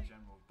losing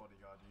general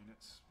bodyguard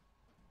units.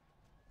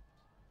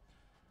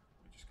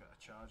 We just got a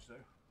charge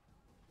though.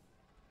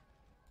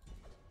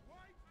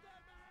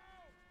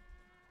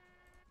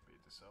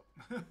 Beat this up.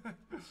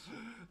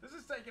 This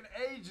is taking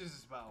ages,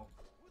 this battle.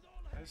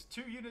 There's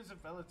 2 units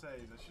of velites. I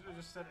should have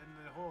just sent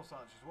in the horse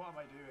archers. What am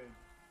I doing?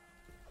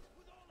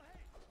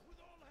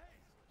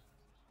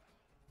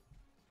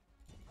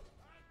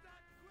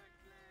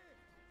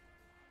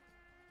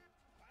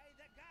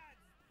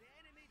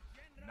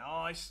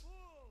 Nice.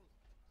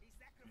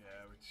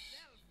 Yeah,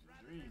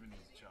 we even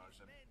need to charge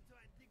them.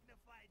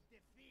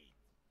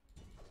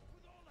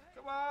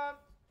 Come on.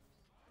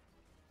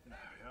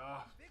 There we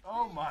are.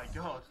 Oh my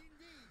god.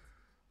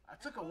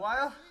 That took a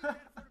while.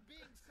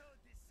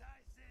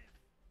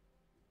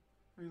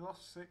 We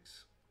lost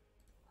 6.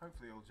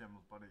 Hopefully all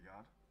general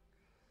bodyguard.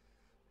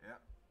 Yeah.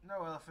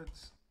 No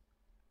elephants.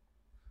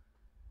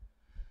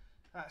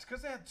 That's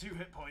because they had 2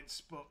 hit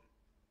points, but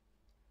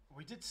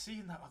we did see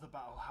in that other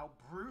battle how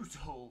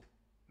brutal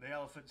the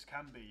elephants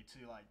can be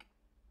to like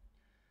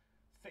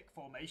thick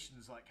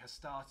formations like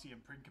Hastati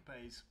and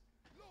Principes.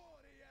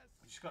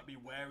 You just got to be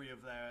wary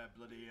of their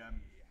bloody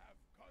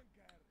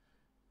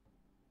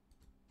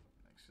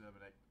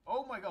exterminate.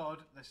 Oh my god,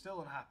 they're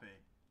still unhappy.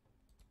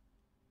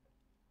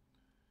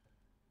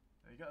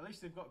 There you go. At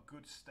least they've got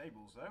good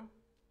stables though.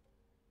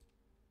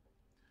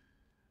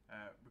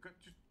 We've got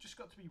just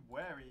got to be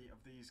wary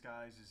of these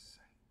guys'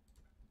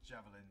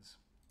 javelins.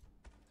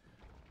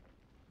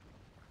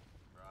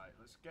 Right,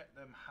 let's get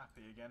them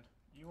happy again.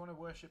 You want to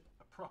worship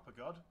a proper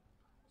god?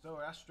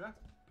 Zoroaster,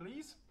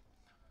 please.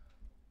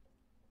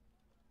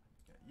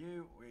 Get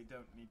you. We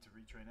don't need to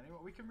retrain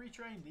anyone. We can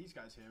retrain these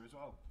guys here as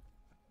well.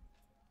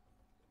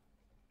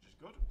 Which is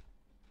good.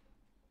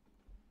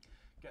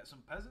 Get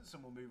some peasants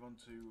and we'll move on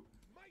to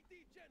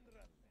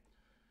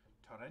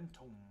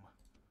Tarentum.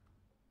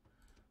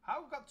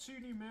 How we've got 2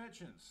 new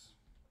merchants.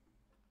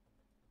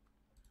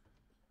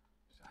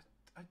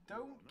 I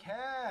don't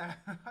care.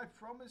 I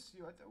promise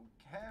you, I don't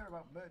care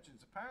about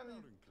merchants.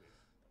 Apparently,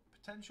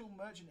 potential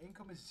merchant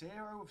income is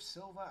 0 of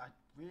silver. I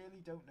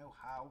really don't know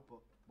how,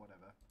 but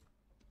whatever.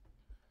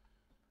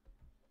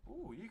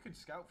 Ooh, you can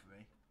scout for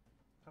me.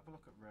 Let's have a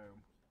look at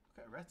Rome.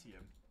 Look at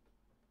Arretium.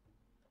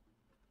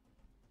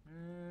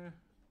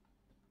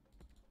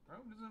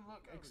 Rome doesn't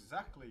look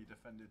exactly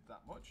defended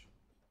that much.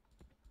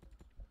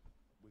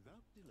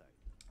 Without delay.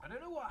 I don't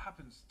know what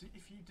happens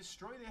if you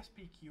destroy the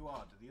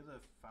SPQR. Do the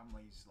other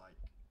families like?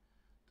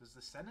 Does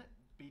the Senate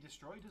be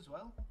destroyed as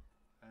well?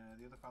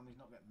 The other families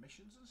not get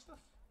missions and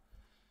stuff.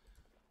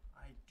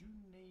 I do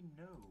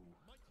know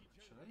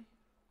actually.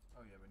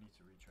 Oh yeah, we need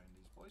to retrain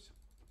these boys.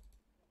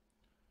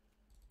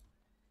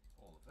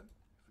 All of them,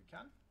 if we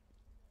can.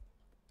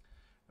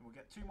 And we'll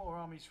get 2 more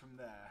armies from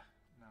there.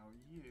 Now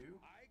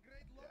you,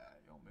 yeah,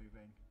 you're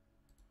moving.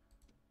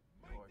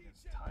 You're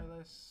against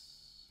Tylus.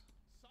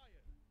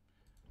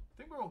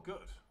 I think we're all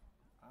good.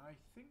 I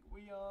think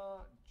we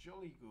are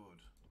jolly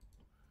good.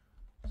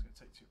 It's going to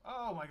take 2.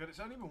 Oh my god, it's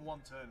only been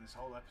 1 turn this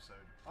whole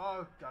episode.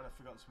 Oh god, I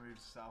forgot to move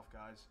south,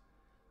 guys.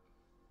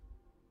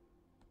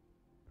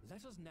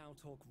 Let us now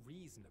talk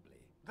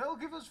reasonably. They'll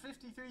give us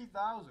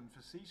 53,000 for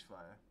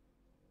ceasefire.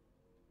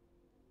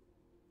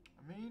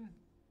 I mean,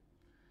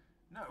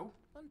 no.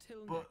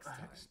 Until but next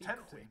time, it's be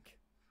tempting. quick.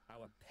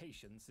 Our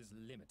patience is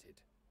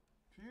limited.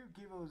 If you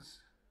give us...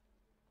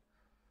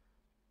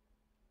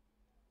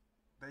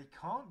 They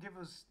can't give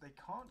us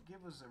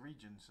a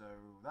region, so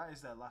that is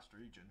their last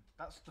region.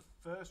 That's the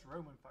first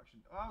Roman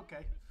faction. Oh,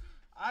 okay.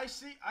 I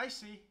see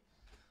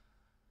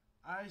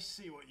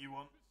what you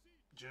want,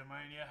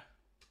 Germania.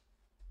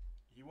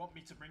 You want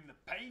me to bring the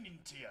pain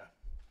into you.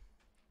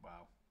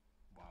 Wow.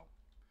 Wow.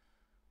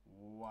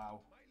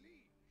 Wow.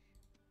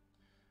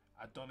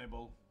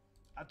 Adonable.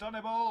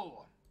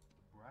 Adonable!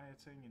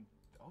 Rioting in...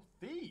 Oh,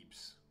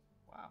 Thebes!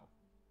 Wow.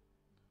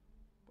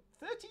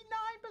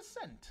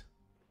 39%!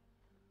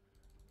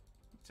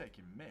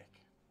 Taking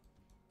mick.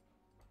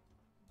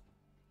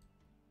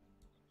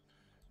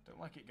 Don't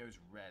like it goes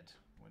red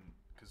when,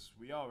 because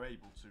we are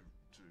able to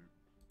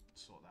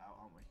sort that out,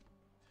 aren't we?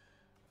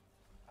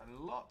 A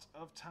lot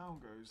of town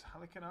grows.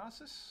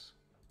 Halicarnassus,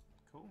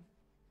 cool.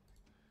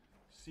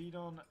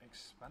 Sidon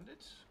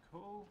expanded,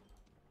 cool.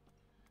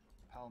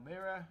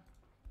 Palmyra,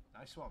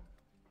 nice one.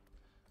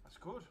 That's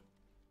good.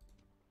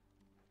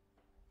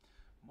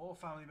 More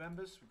family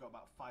members. We've got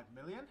about 5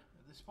 million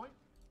at this point.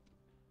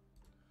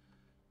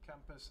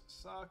 Campus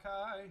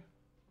Sarkai.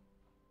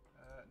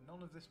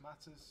 None of this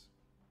matters.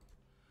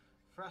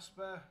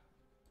 Frasper.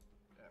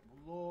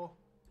 Law.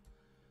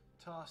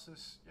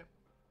 Tarsus. Yep.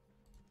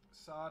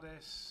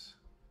 Sardis.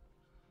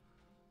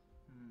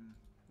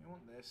 You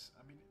want this?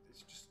 I mean,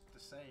 it's just the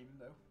same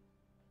though.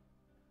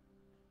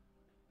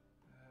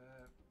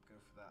 Go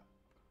for that.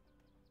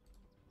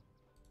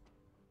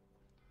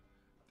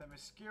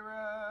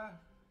 Themyscira.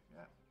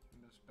 Yeah.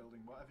 I'm just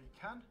building whatever you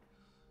can.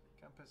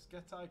 Campus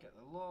Getai. Get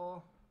the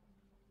law.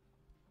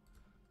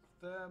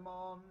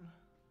 Thermon.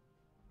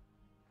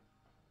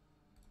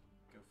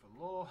 Go for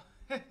law.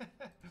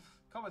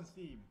 Common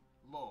theme,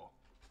 law.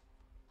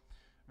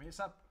 I mean, it's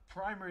our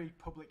primary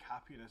public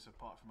happiness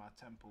apart from our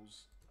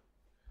temples.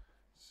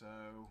 So,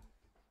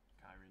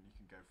 Kyrene, you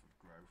can go for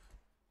growth.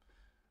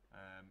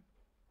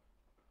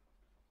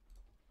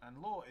 And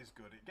law is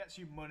good. It gets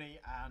you money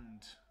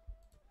and...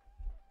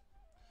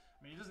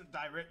 I mean, it doesn't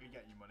directly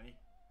get you money.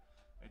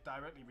 It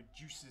directly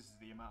reduces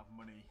the amount of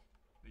money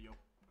that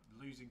you're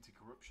losing to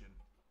corruption.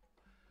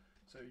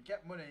 So you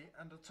get money,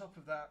 and on top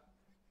of that,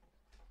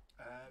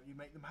 you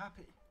make them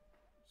happy.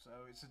 So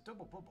it's a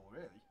double bubble,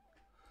 really.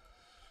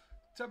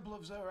 Temple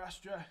of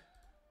Zoroaster.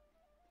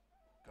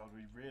 God,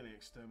 we really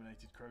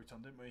exterminated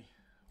Croton, didn't we?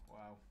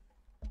 Wow.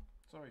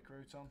 Sorry,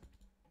 Croton.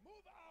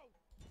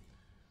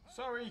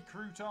 Sorry,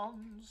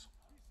 Croutons.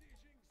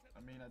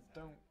 I mean, I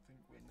don't think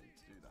we'll need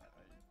to do that.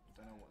 I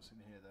don't know what's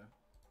in here, though.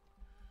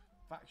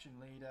 Faction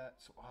leader.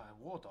 So,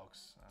 war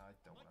dogs. I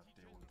don't want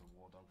to deal with the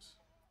war dogs.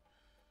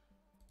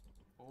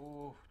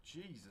 Oh,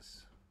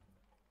 Jesus.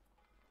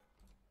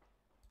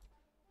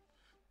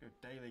 Go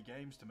daily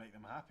games to make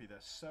them happy. They're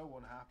so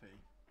unhappy.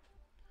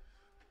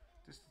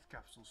 Distant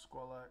capital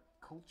squalor.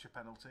 Culture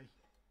penalty.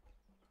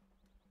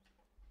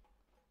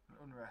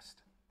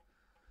 Unrest.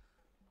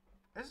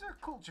 Is there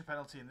a culture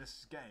penalty in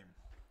this game?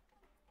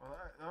 Well,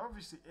 there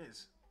obviously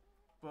is.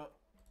 But...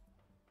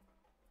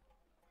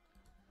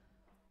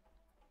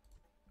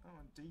 oh,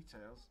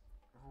 details.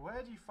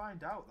 Where do you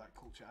find out that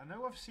culture? I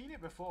know I've seen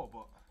it before,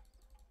 but...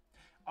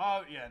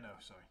 oh, yeah, no,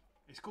 sorry.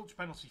 It's culture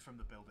penalty from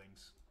the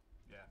buildings.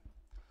 Yeah.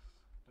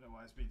 Don't know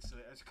why it's been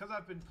silly. It's because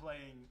I've been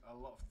playing a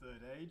lot of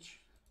Third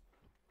Age.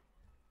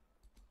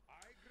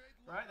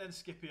 Right then,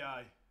 Skippy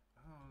Eye.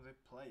 Oh, they're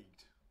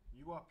plagued.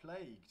 You are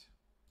plagued.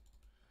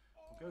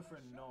 We'll go for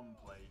a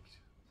non-plagued.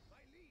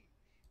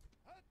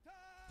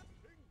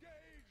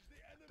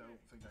 Don't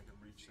think I can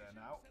reach there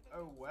now.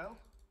 Oh well.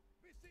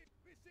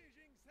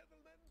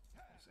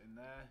 What's in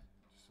there?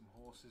 Just some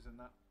horses and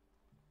that.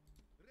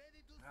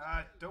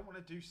 I don't want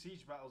to do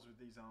siege battles with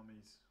these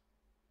armies.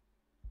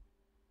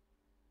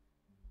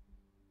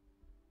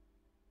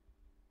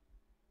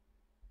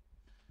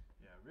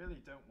 Yeah, I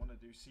really don't want to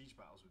do siege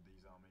battles with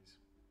these armies.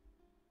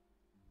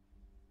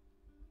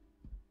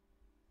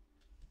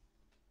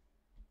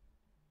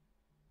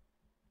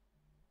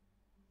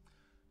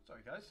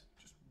 Sorry guys,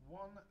 just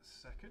 1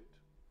 second.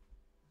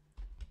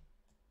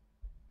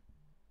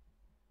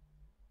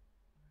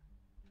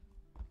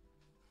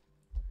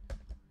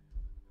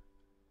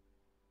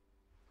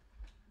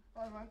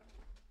 Hi mate.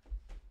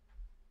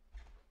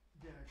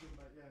 Yeah, good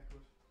mate, yeah,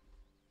 good.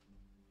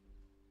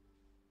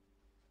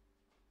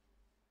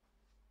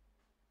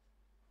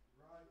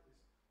 Right,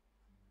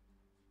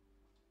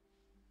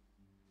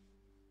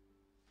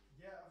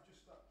 yeah, I've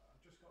just got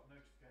a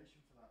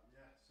notification for that,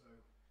 yeah, so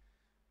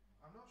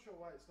I'm not sure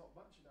why it's not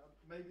matching out.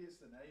 Maybe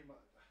it's the name. I'm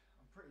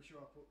pretty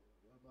sure I put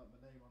my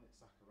name on it,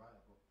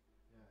 Zachariah, but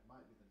yeah, it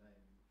might be the name,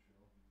 I'm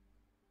not sure.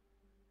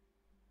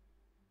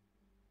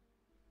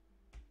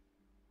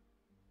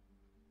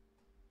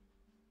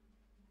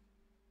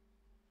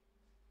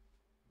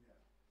 Yeah.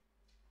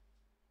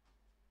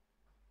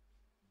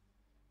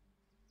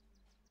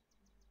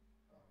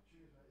 Oh,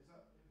 cheers, mate. Is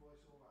that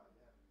invoice all right?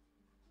 Yeah.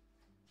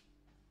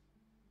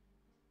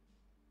 Yeah.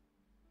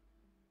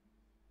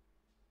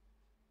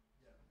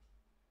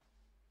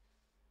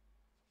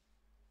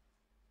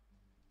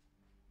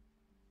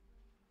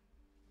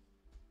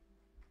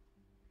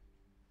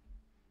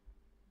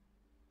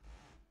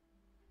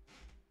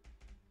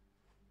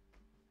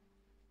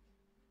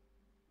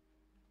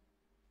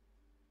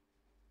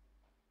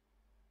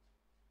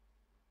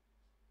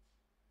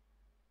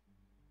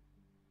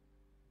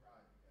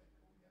 Right. Okay.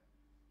 Cool. Yeah.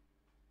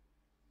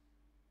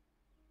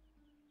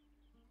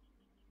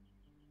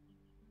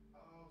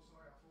 Oh,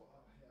 sorry. I thought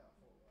that. Yeah. I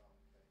thought that.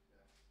 Okay.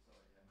 Yeah.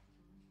 Sorry.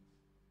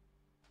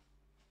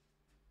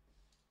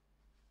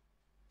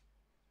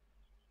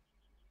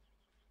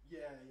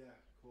 Yeah. Yeah. Yeah.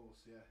 Of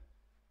course. Yeah.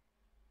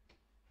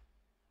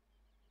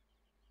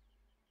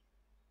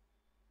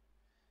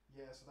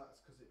 Yeah. So that's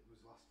because it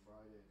was last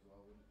Friday as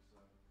well, wasn't it?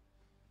 So.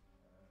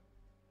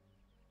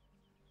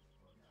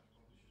 But yeah, I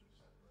probably should have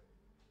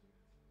separated them too.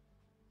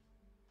 Cheers.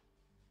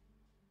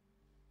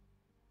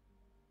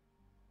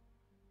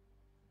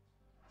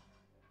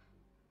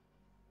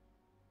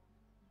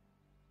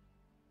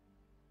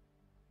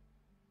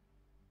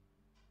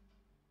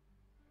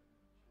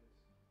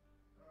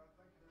 Alright,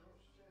 thank you very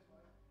much. Cheers,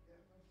 mate. Yeah,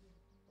 thank you.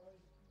 Bye.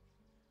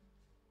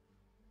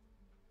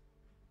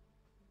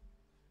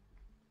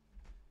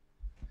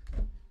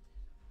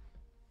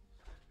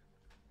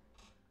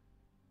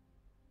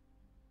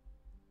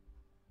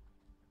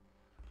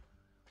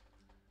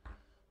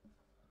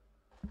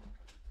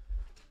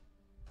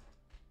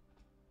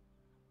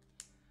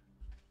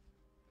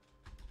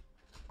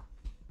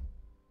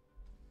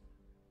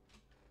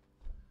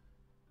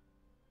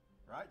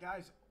 Right,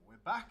 guys, we're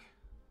back.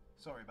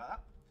 Sorry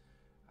about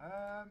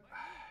that.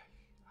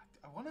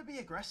 I want to be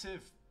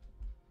aggressive.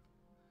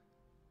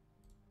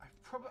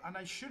 And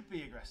I should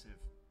be aggressive.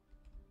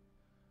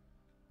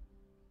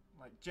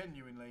 Like,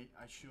 genuinely,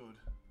 I should.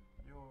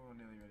 You're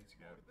nearly ready to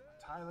go.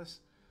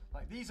 Tireless.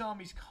 Like, these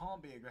armies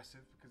can't be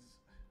aggressive because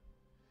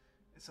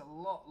it's a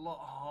lot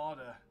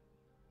harder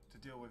to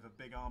deal with a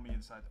big army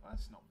inside. Well,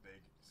 that's not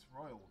big. It's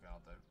Royal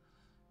Guard, though.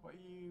 What are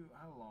you...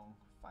 How long?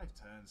 5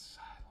 turns.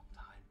 A long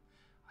time.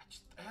 I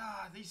just...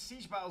 these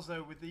siege battles,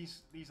 though, with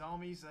these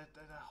armies, they're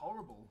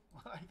horrible.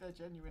 Like, they're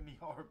genuinely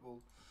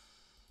horrible.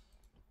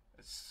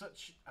 It's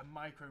such a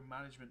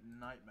micromanagement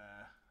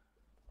nightmare.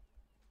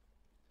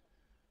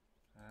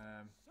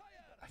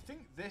 I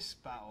think this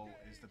battle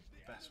is the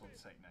best one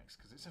to take next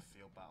because it's a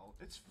field battle.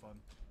 It's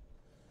fun.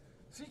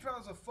 Siege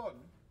battles are fun.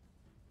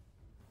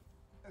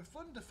 They're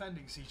fun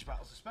defending siege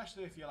battles,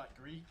 especially if you're like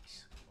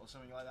Greeks or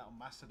something like that, or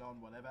Macedon,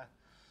 whatever.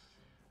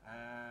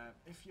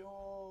 If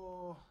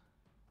you're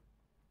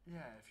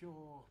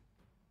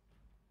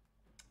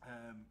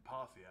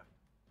Parthia,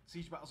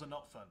 siege battles are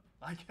not fun.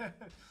 Like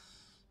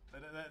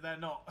they're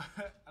not.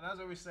 And as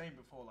I was saying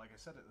before, like I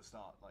said at the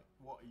start, like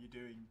what are you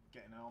doing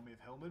getting an army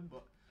of hillmen?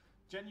 But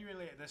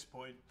genuinely at this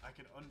point, I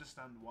can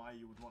understand why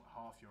you would want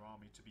half your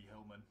army to be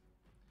hillmen,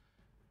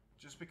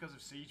 just because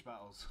of siege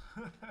battles.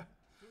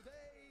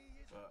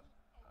 But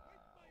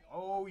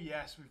oh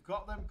yes, we've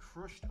got them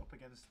crushed up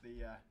against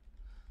the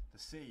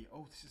sea.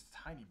 Oh, this is a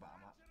tiny battle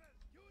map,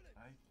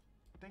 I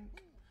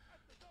think.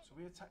 So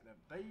we attack them.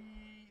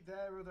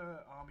 Their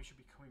other army should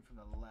be coming from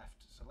the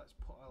left. So let's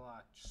put all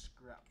our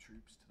scrap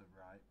troops to the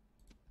right.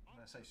 When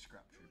I say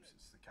scrap troops,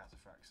 it's the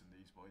cataphracts and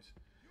these boys.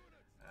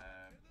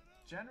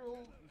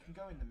 General, you can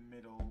go in the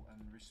middle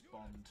and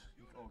respond.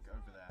 Or go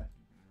over there.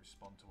 You can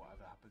respond to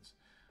whatever happens.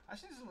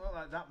 Actually, it doesn't look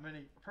like that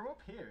many. From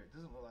up here, it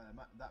doesn't look like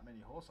that many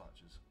horse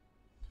archers.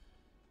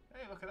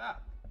 Hey, look at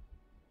that.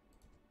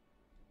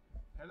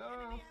 Hello.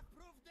 Enemy have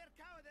proved their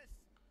cowardice.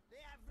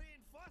 They have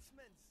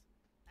reinforcements.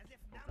 As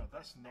if Oh god,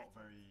 that's not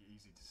very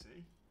easy to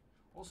see.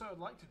 Also, I'd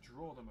like to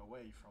draw them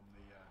away from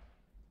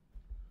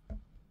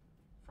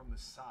the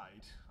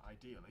side,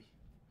 ideally.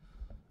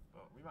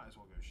 But we might as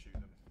well go shoot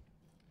them.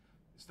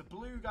 It's the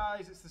blue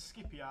guys, it's the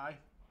Scipii,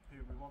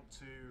 who we want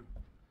to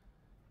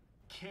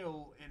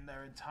kill in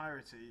their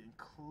entirety.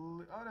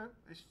 Oh no,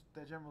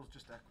 their general's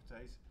just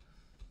Equites.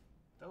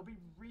 They'll be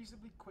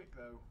reasonably quick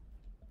though.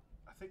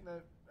 I think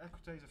their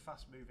Equites are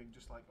fast moving,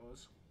 just like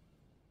us.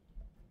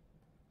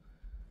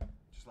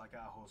 Just like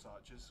our horse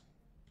archers.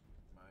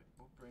 Right,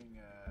 we'll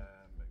bring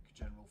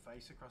General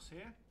Face across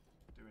here.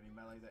 Do any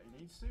melee that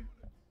he needs to.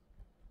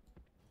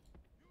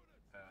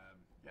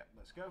 Yep,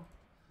 let's go.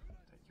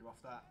 Take you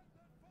off that.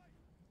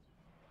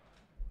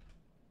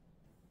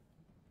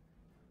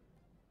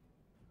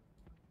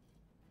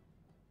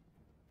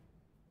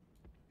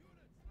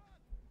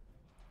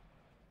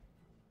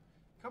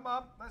 Come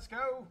on, let's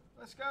go.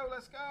 Let's go,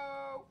 let's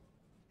go.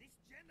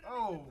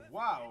 Oh,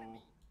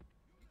 wow.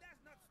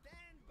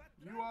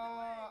 You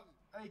are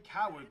a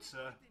coward,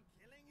 sir.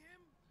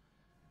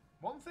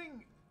 One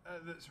thing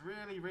that's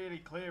really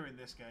clear in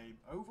this game,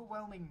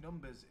 overwhelming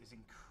numbers is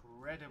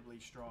incredibly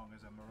strong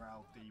as a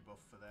morale debuff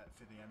for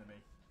the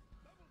enemy.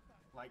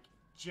 Like,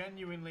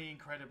 genuinely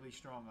incredibly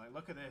strong. Like,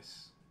 look at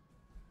this.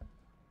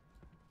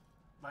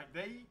 Like,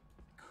 they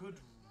could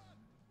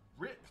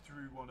rip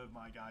through one of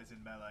my guys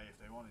in melee if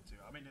they wanted to.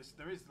 I mean,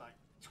 there is like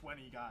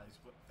 20 guys,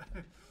 but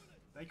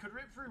they could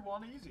rip through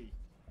one easy.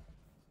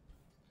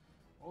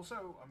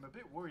 Also, I'm a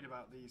bit worried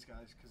about these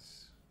guys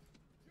because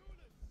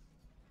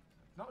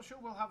not sure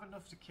we'll have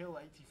enough to kill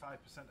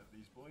 85% of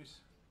these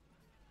boys.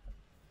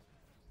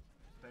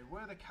 They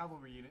were the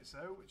cavalry units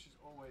though, which is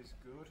always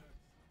good.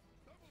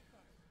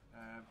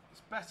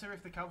 It's better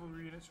if the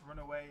cavalry units run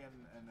away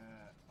and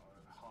are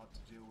hard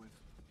to deal with.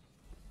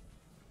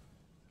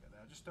 Get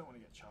there. I just don't want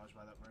to get charged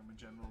by that Roman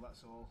general,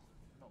 that's all.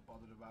 Not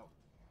bothered about.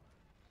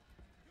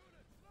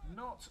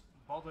 Not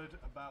bothered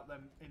about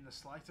them in the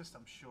slightest.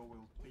 I'm sure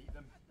we'll beat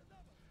them.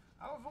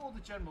 Out of all the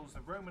generals,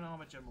 the Roman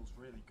armour general's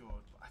really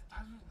good. But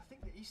I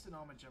think the Eastern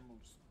armour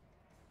general's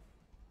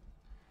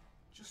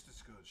just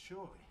as good,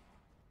 surely.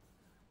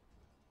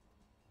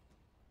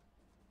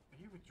 Are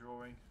you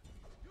withdrawing?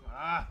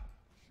 Ah!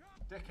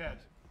 Dickhead!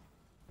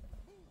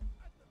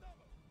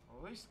 Well,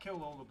 at least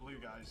kill all the blue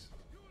guys.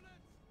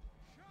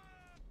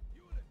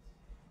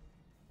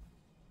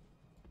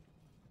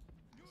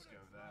 Let's go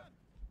there.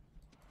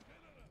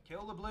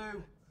 Kill the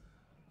blue!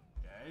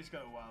 Yeah, he's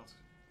got a wild.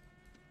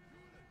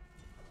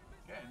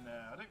 Get in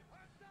there, I think.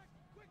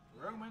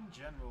 Roman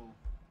general.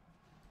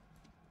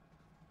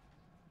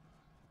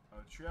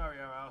 Oh,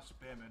 Triario our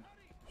spearmen.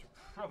 Should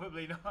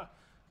probably not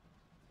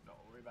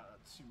worry about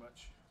that too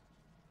much.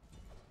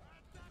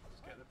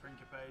 Let's get the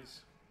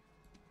Principes.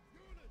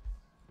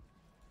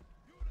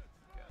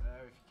 Get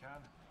there if you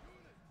can.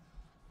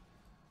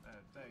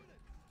 There.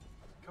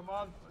 Come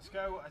on, let's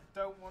go. I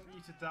don't want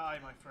you to die,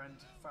 my friend,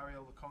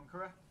 Fariel the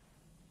Conqueror.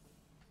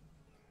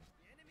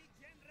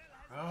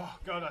 Oh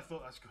god, I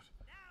thought that's good.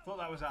 Thought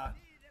that was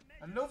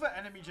another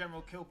enemy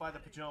general killed by the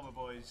Pajama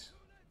Boys.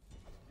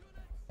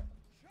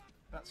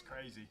 That's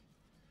crazy.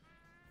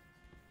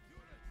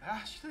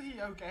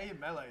 Actually okay in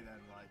melee then,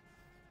 like.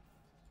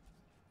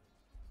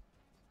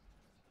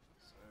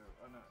 So,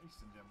 oh no,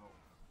 Eastern General.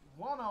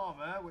 1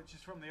 armor, which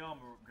is from the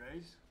armor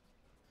upgrade.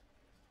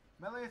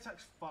 Melee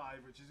attacks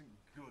 5, which isn't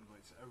good, but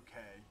it's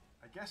okay.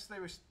 I guess they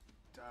were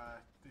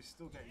they're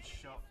still getting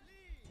shot.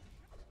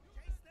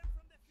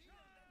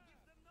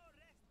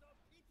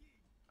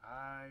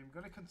 I'm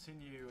going to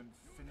continue and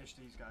finish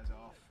these guys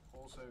off.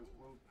 Also,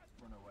 we'll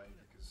run away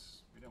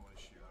because we don't want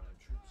to shoot our own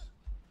troops,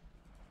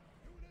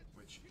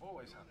 which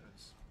always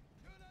happens.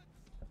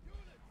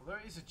 Although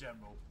it is a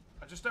general.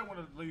 I just don't want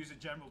to lose a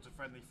general to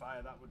friendly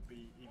fire. That would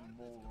be even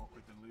more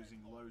awkward than losing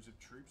loads of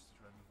troops to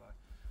friendly fire.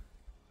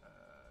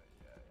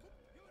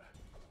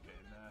 Get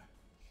in there.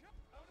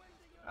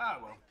 Ah,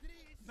 well.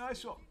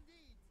 Nice one.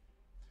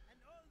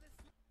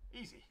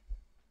 Easy.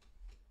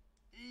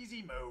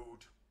 Easy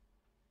mode.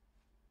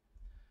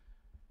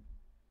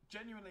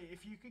 Genuinely,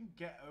 if you can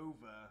get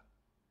over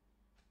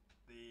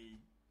the...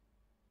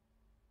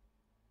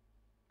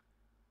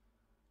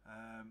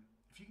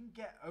 if you can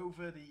get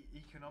over the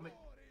economic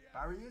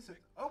barriers...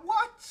 Oh,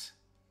 what?!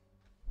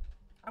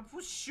 I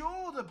was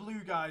sure the blue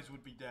guys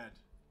would be dead.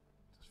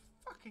 Just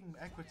fucking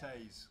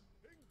Equites.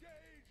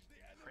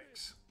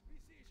 Pricks.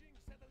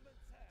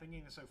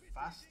 Thinking they're so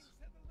fast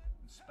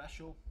and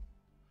special.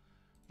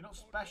 You're not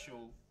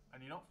special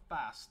and you're not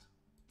fast.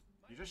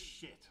 You're just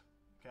shit.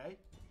 Okay?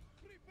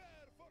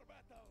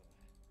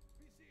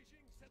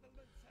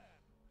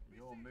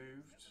 You're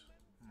moved.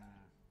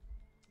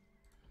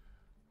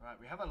 Right,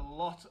 we have a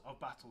lot of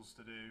battles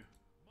to do.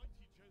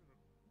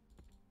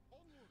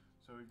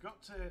 So we've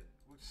got to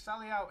we'll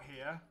sally out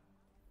here,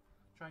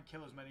 try and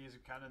kill as many as we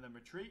can, and then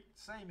retreat.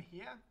 Same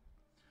here.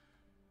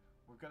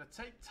 We're going to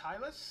take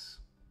Tylus.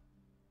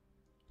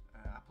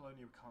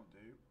 Apollonia we can't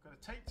do. We're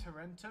going to take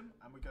Tarentum,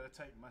 and we're going to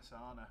take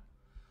Messana.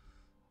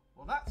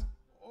 Well, that's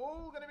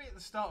all going to be at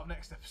the start of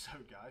next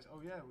episode, guys.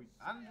 Oh yeah,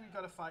 we've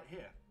got to fight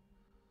here.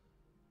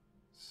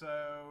 So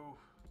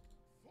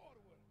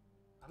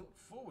I look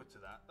forward to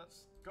that.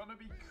 That's gonna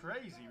be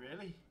crazy,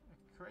 really.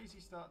 A crazy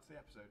start to the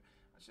episode.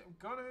 Actually, I'm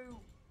gonna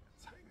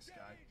attack this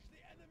guy.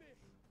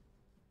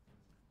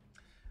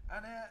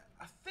 And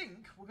I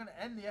think we're gonna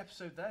end the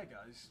episode there,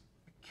 guys,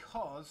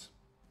 because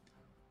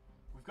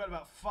we've got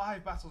about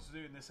 5 battles to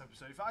do in this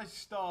episode. If I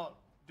start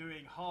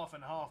doing half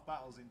and half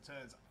battles in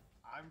turns,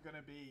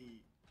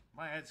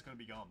 my head's gonna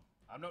be gone.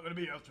 I'm not gonna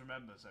be able to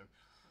remember, so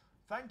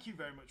thank you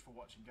very much for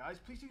watching, guys.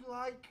 Please do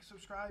like,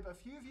 subscribe. A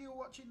few of you are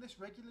watching this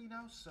regularly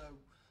now, so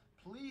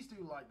please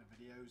do like the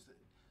videos that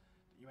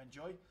you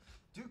enjoy.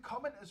 Do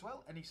comment as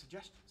well, any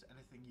suggestions,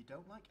 anything you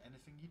don't like,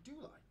 anything you do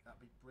like.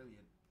 That'd be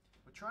brilliant.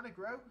 We're trying to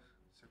grow,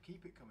 so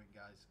keep it coming,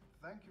 guys.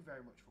 Thank you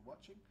very much for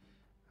watching,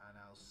 and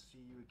I'll see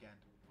you again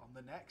on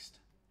the next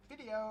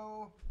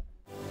video.